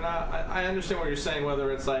supported or not? I understand what you're saying.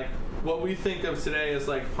 Whether it's like what we think of today as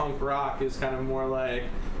like punk rock is kind of more like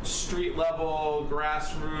street level,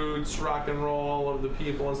 grassroots rock and roll of the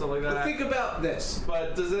people and stuff like that. But think about this.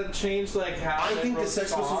 But does it change like how? I think the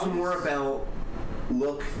Sex Pistols are more about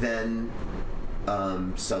look than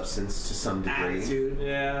substance to some degree. Attitude.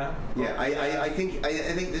 Yeah. Yeah, I think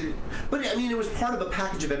that, but I mean it was part of a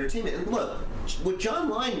package of entertainment. And look, with John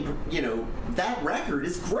Lyon, you know, that record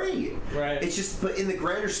is great. Right. It's just, but in the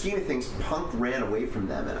grander scheme of things, punk ran away from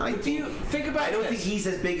them, and I don't think he's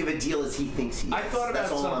as big of a deal as he thinks he is. I thought about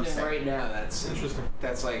something right now that's interesting.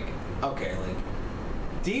 That's like, okay, like,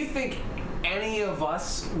 do you think any of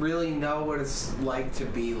us really know what it's like to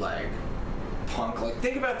be like punk? Like,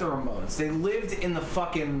 think about the Ramones. They lived in the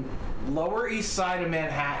fucking Lower East Side of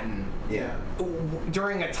Manhattan. Yeah.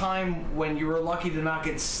 During a time when you were lucky to not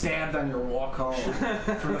get stabbed on your walk home.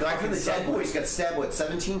 The guy from the Dead Boys got stabbed, what,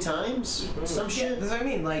 17 times? Some shit? That's what I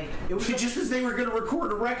mean. Like, it was just as they were going to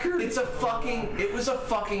record a record? It was a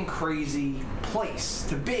fucking crazy place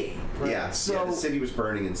to be. Right? Yeah. So the city was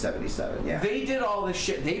burning in 77. Yeah. They did all this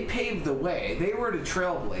shit. They paved the way. They were the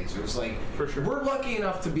trailblazers. Like, for sure. We're lucky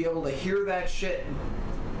enough to be able to hear that shit.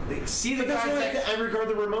 See the guys that I regard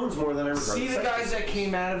the Ramones more than I regard see the guys that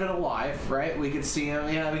came out of it alive, right? We could see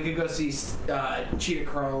them. Yeah, we could go see Cheetah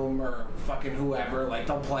Chrome or fucking whoever. Like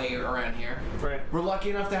they'll play around here. Right. We're lucky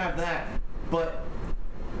enough to have that, but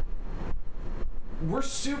we're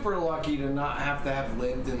super lucky to not have to have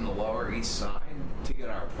lived in the Lower East Side to get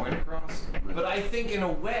our point across. But I think in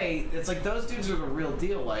a way, it's like those dudes are the real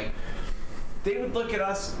deal. Like. They would look at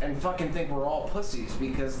us and fucking think we're all pussies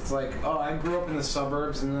because it's like, oh, I grew up in the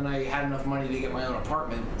suburbs and then I had enough money to get my own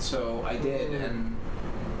apartment, so I did, and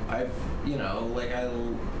I've, you know, like I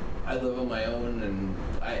live on my own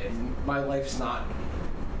and my life's not.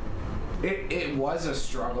 It was a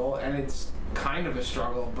struggle and it's kind of a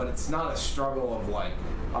struggle, but it's not a struggle of like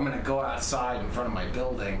I'm gonna go outside in front of my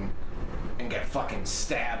building and get fucking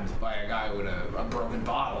stabbed by a guy with a broken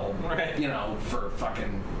bottle, right? You know, for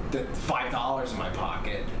fucking $5 in my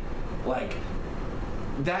pocket. Like,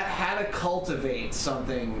 that had to cultivate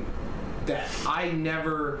something that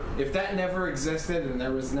if that never existed and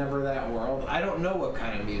there was never that world, I don't know what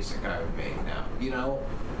kind of music I would make now, you know?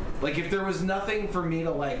 Like, if there was nothing for me to,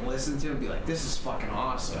 like, listen to and be like, this is fucking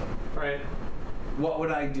awesome. Right. What would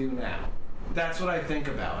I do now? That's what I think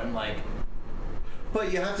about, and, like...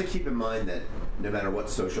 But you have to keep in mind that no matter what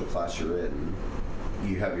social class you're in,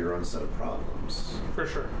 you have your own set of problems. For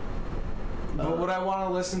sure. But would I want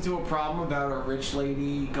to listen to a problem about a rich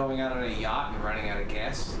lady going out on a yacht and running out of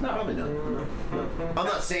gas? No, probably not. No. I'm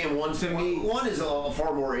not saying one is a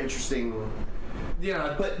far more interesting. You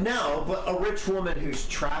know, but a rich woman who's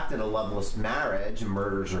trapped in a loveless marriage and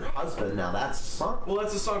murders her husband, now that's a song. Well,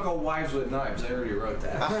 that's a song called Wives with Knives. I already wrote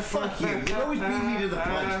that. Fuck you. You always beat me to the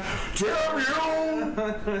punch. Cheerio!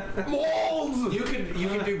 Molds! You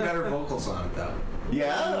could do better vocals on it, though.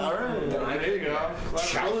 Yeah? Alright. There you go.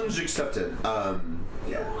 Challenge accepted. Yeah.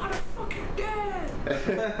 You want a fucking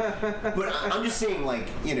dad. But I'm just saying, like,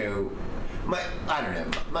 you know, I don't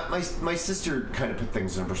know. My sister kind of put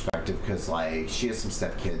things in perspective because, like, she has some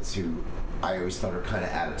stepkids who I always thought are kind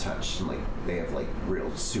of out of touch. And, like, they have, like,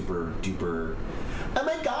 real super duper, oh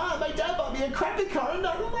my god, my dad bought me a crappy car and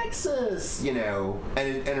not a Lexus, you know.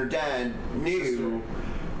 And her dad knew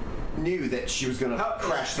that she was gonna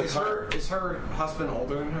crash the car. Is her husband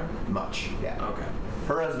older than her? Much, yeah. Okay.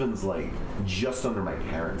 Her husband's, like, just under my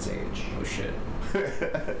parents' age. Oh shit.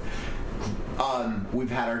 We've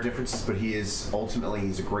had our differences, but he's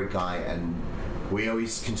a great guy, and we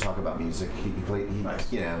always can talk about music.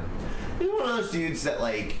 Nice. You know, he's one of those dudes that,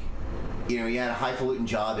 like, you know, he had a highfalutin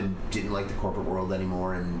job and didn't like the corporate world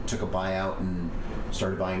anymore, and took a buyout and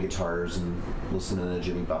started buying guitars and listening to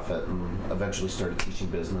Jimmy Buffett, and eventually started teaching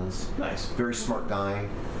business. Nice. Very smart guy.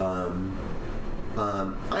 I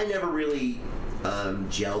never really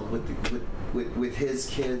gelled with his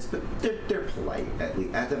kids, but they're polite.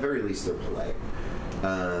 At the very least, they're polite.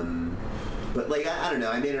 But, like, I don't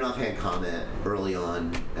know. I made an offhand comment early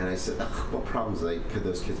on, and I said, what problems could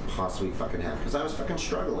those kids possibly fucking have? Because I was fucking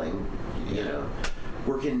struggling, you know,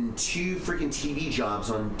 working 2 freaking TV jobs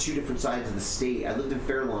on 2 different sides of the state. I lived in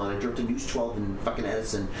Fairlawn. I drove to News 12 in fucking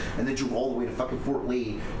Edison, and then drove all the way to fucking Fort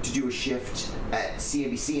Lee to do a shift at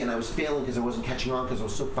CNBC, and I was failing because I wasn't catching on because I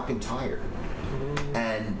was so fucking tired.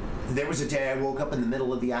 And there was a day I woke up in the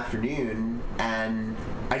middle of the afternoon, and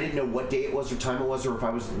I didn't know what day it was or time it was or if I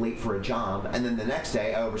was late for a job. And then the next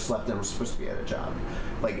day I overslept and was supposed to be at a job.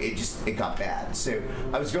 Like, it got bad. So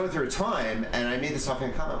I was going through a time, and I made this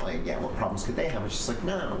offhand comment, like, yeah, what problems could they have? It's just like,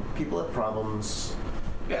 no, people have problems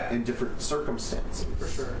in different circumstances. For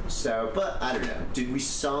sure. So, but I don't know. Did we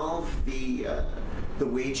solve the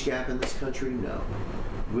wage gap in this country? No.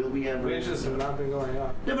 Will we ever? Wages have not been going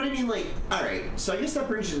up. No, but I mean, like, all right. So I guess that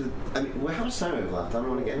brings you to. I mean, how much time have we left? I don't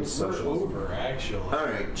want to get into socials. We're over, actually. All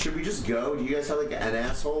right. Should we just go? Do you guys have, like, an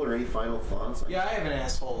asshole or any final thoughts? Yeah, I have an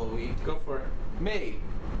asshole of the week. Go for it. Me.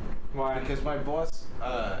 Why? Because my boss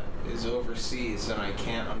is overseas and I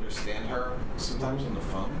can't understand her sometimes on the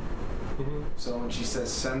phone. Mm-hmm. So when she says,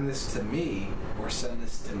 send this to me or send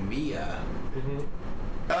this to Mia,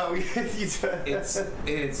 Oh, yeah.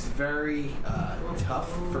 it's very tough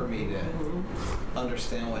for me to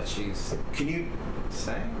understand what she's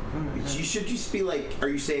saying. You should just be like, are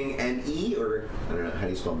you saying M-E or, I don't know, how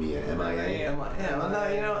do you spell Mia? M-I-A? Yeah, well, no,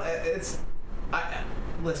 you know,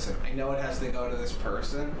 listen, I know it has to go to this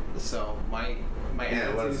person, so my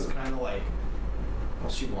attitude is kind of like,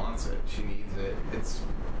 well, she wants it, she needs it, it's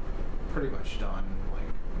pretty much done. Like,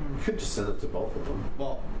 you could just send it to both of them.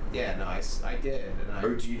 Well, yeah, no, I did. And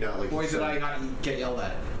or do you not like? Boy, did I get yelled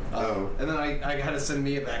at. And then I had to send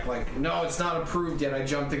Mia back, like, no, it's not approved yet. I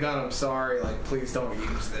jumped the gun. I'm sorry. Like, please don't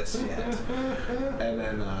use this yet. And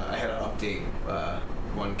then I had to update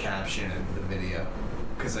one caption in the video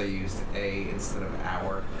because I used A instead of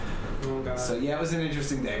our. Oh, God. So yeah, it was an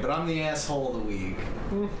interesting day. But I'm the asshole of the week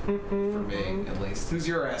for me, at least. Who's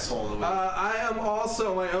your asshole of the week? I am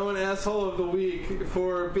also my own asshole of the week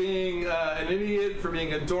for being an idiot, for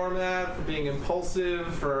being a doormat, for being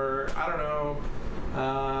impulsive, for, I don't know,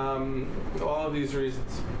 all of these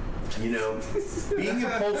reasons. You know, being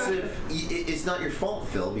impulsive, it's not your fault,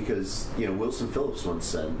 Phil, because, you know, Wilson Phillips once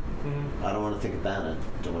said, I don't want to think about it.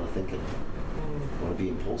 I don't want to think it. I want to be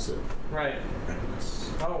impulsive. Right. Reckless.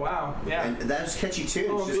 Oh, wow. Yeah. And that's catchy too.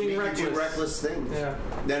 Oh, It's just being make you do reckless. reckless things. Yeah.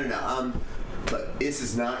 No. But this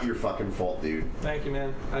is not your fucking fault, dude. Thank you,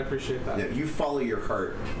 man. I appreciate that. Yeah, you follow your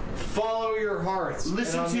heart. Follow your hearts.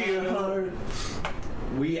 Listen to your heart.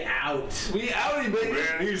 We out. We outie, baby.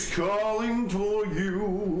 And he's calling for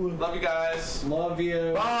you. Love you guys. Love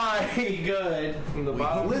you. Bye. Be good. From the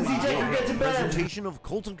bottom. Lindsay, take her get to bed. Presentation of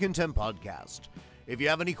Cult of Contempt podcast. If you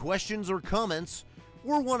have any questions or comments,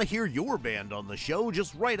 or want to hear your band on the show,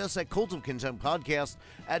 just write us at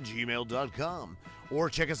cultofcontemptpodcast@gmail.com, or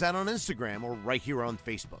check us out on Instagram or right here on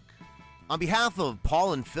Facebook. On behalf of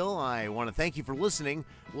Paul and Phil, I want to thank you for listening.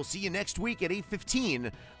 We'll see you next week at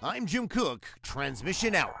 8:15. I'm Jim Cook.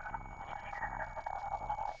 Transmission out.